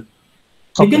industry people.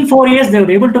 Okay. Within 4 years, they were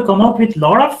able to come up with a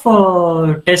lot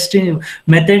of testing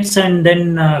methods and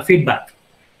then feedback.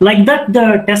 Like that,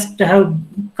 the tests have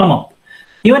come up.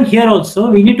 Even here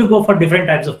also, we need to go for different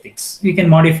types of things. We can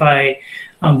modify,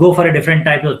 go for a different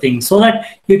type of thing, so that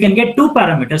you can get 2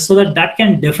 parameters, so that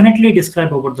can definitely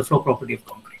describe about the flow property of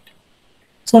concrete.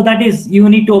 So that is, you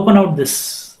need to open out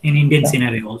this in Indian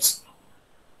scenario also.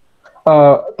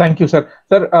 Thank you, sir.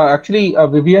 Sir, actually,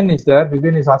 Vivian is there.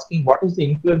 Vivian is asking, what is the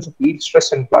influence of yield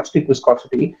stress and plastic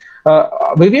viscosity?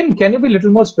 Vivian, can you be a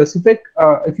little more specific?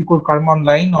 If you could come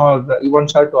online, or you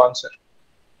want her to answer?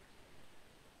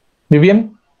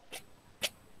 Vivian?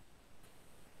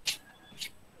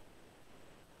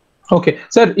 Okay,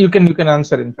 sir, you can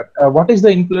answer. In fact, what is the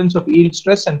influence of yield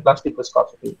stress and plastic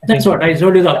viscosity? That's what I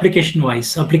told you. The application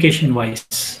wise,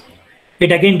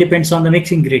 it again depends on the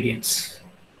mixing ingredients.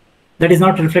 That is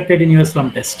not reflected in your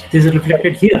slump test. This is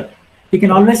reflected here. You can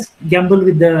always gamble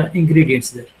with the ingredients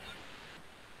there.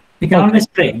 You can always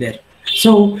play there.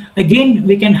 So again,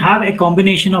 we can have a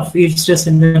combination of yield stress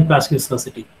and then plastic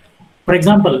viscosity. For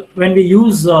example, when we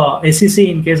use SEC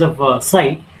in case of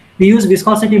site, we use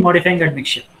viscosity modifying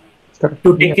admixture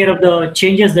to take care of the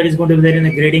changes that is going to be there in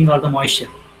the grading or the moisture.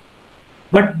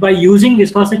 But by using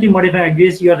viscosity modifier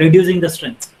admixture, you are reducing the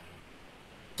strength.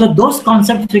 So those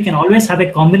concepts, we can always have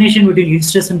a combination between yield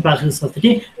stress and plastic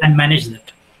viscosity and manage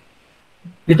that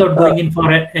without going in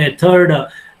for a third,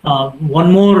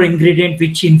 one more ingredient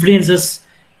which influences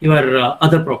your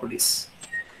other properties.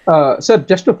 Sir,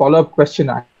 just a follow-up question.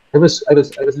 I was a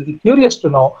little curious to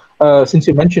know, since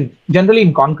you mentioned generally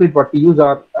in concrete what we use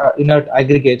are inert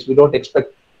aggregates. We don't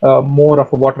expect more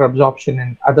of a water absorption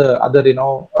and other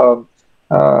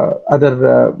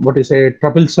what you say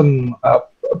troublesome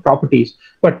properties.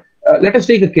 But let us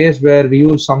take a case where we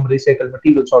use some recycled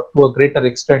materials, or to a greater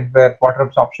extent where water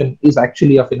absorption is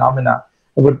actually a phenomena,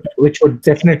 which would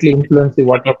definitely influence the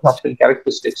water absorption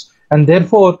characteristics, and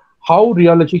therefore how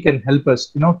rheology can help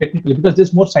us, technically, because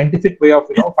there's more scientific way of,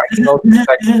 finding out. This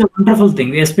is a wonderful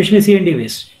thing. We especially C&D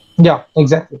waste. Yeah,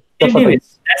 exactly.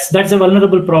 That's a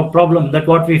vulnerable problem that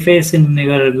what we face in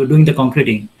doing the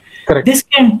concreting. Correct. This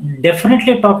can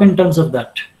definitely talk in terms of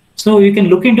that. So you can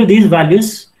look into these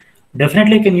values.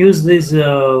 Definitely can use this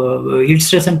yield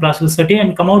stress and plastic viscosity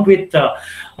and come out with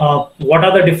what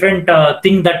are the different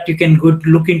things that you can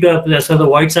look into as far as the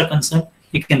voids are concerned.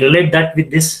 You can relate that with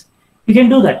this. You can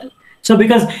do that. So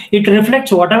because it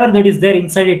reflects whatever that is there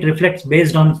inside, it reflects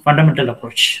based on fundamental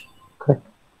approach. Correct.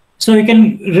 So you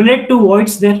can relate to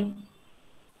voids there.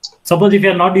 Suppose if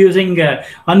you are not using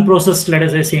unprocessed, let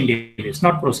us say C&D, it's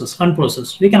not processed,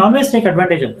 unprocessed. We can always take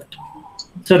advantage of that.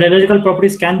 So rheological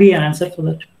properties can be an answer for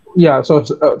that. Yeah.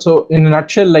 So in a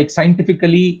nutshell, like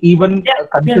scientifically, even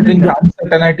considering the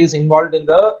uncertainties involved in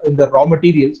the raw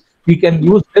materials, we can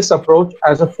use this approach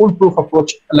as a foolproof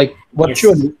approach, like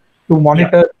virtually, to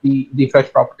monitor the fresh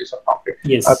properties of concrete.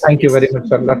 Yes. Thank you very much,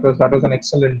 sir. That was an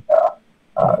excellent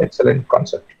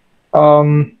concept.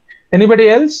 Anybody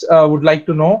else would like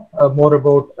to know more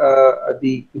about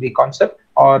the concept,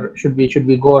 or should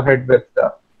we go ahead with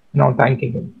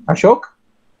thanking him? Ashok,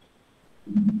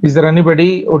 is there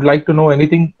anybody who would like to know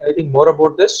anything more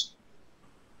about this?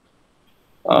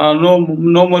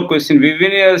 No more question.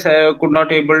 Vivian could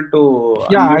not able to.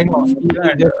 Yeah, I know.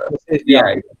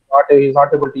 He's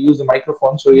not able to use the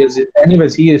microphone. So he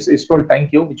is told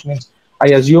thank you, which means I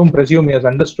presume he has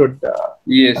understood.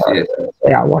 Yes.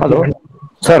 Yeah. Hello,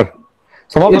 sir.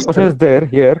 Some of the questions there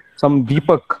here. Some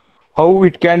Deepak, how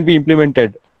it can be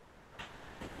implemented.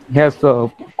 He has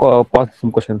passed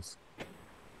some questions.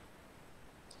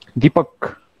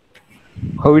 Deepak,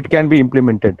 how it can be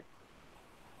implemented.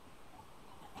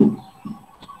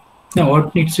 Now,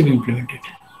 what needs to be implemented?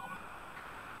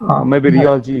 Maybe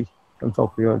rheology.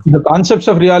 The concepts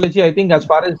of rheology, I think, as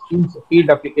far as field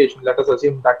application, let us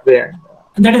assume that way.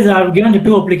 That is, I've given the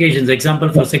two applications, example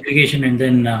for segregation and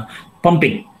then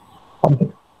pumping.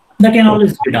 That can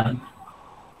always be done.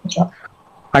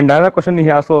 And another question he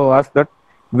also asked that,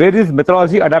 where is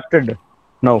methodology adapted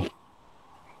now?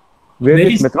 Where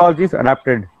is methodology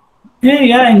adapted?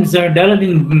 Yeah,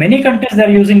 in many countries they are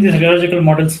using these rheological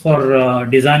models for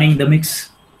designing the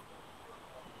mix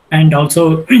and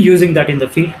also using that in the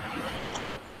field.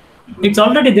 It's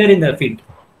already there in the field.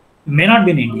 It may not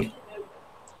be in India.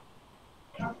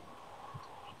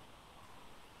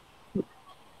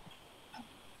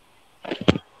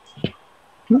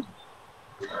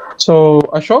 So,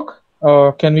 Ashok,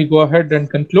 can we go ahead and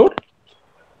conclude?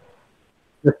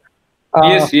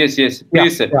 Yes. Please,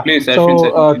 sir. Please.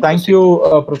 So, thank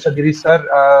you, Professor Girish,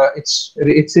 sir.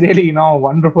 It's really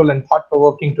wonderful and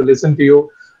thought-provoking to listen to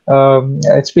you.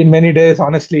 It's been many days,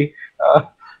 honestly,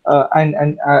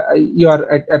 and you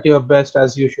are at your best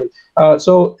as usual.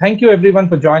 So, thank you everyone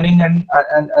for joining, and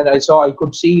I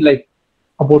could see like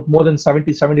about more than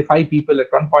 70-75 people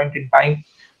at one point in time.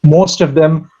 Most of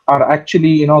them are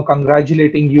actually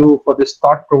congratulating you for this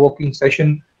thought-provoking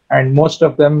session. And most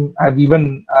of them have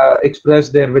even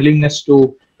expressed their willingness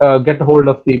to get a hold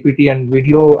of the PPT and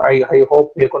video. I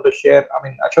hope we are going to share. I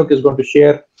mean, Ashok is going to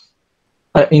share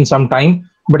in some time.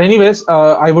 But anyways,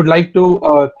 I would like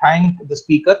to thank the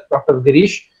speaker, Dr.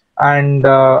 Girish, and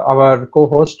our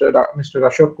co-host, Mr.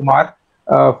 Ashok Kumar,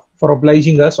 for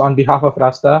obliging us on behalf of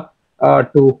RASTA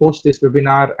to host this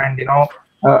webinar. And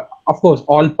of course,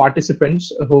 all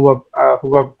participants who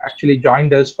have actually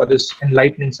joined us for this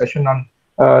enlightening session on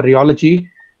rheology.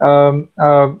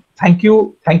 Thank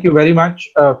you very much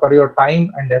for your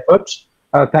time and efforts.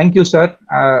 Thank you, sir.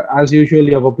 As usual,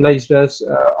 you have obliged us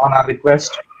on our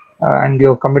request, and you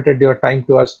have committed your time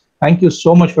to us. Thank you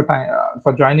so much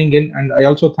for joining in. And I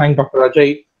also thank Dr.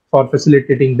 Ajay for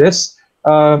facilitating this.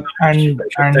 And thank you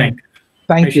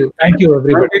everybody. Thank you,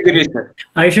 Girish, sir.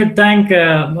 I should thank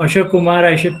Ashok Kumar.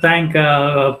 I should thank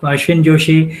Ashwin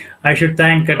Joshi. I should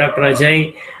thank Dr.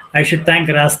 Ajay. I should thank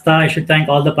Rasta. I should thank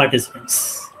all the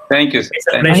participants. Thank you, sir. It's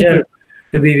a pleasure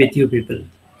to be with you people.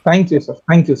 Thank you, sir.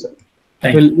 Thank you, sir.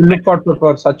 Thank We'll you. look forward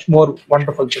for such more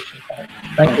wonderful sessions.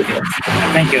 Thank you, sir.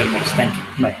 Thank you very much. Thank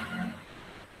you. Bye.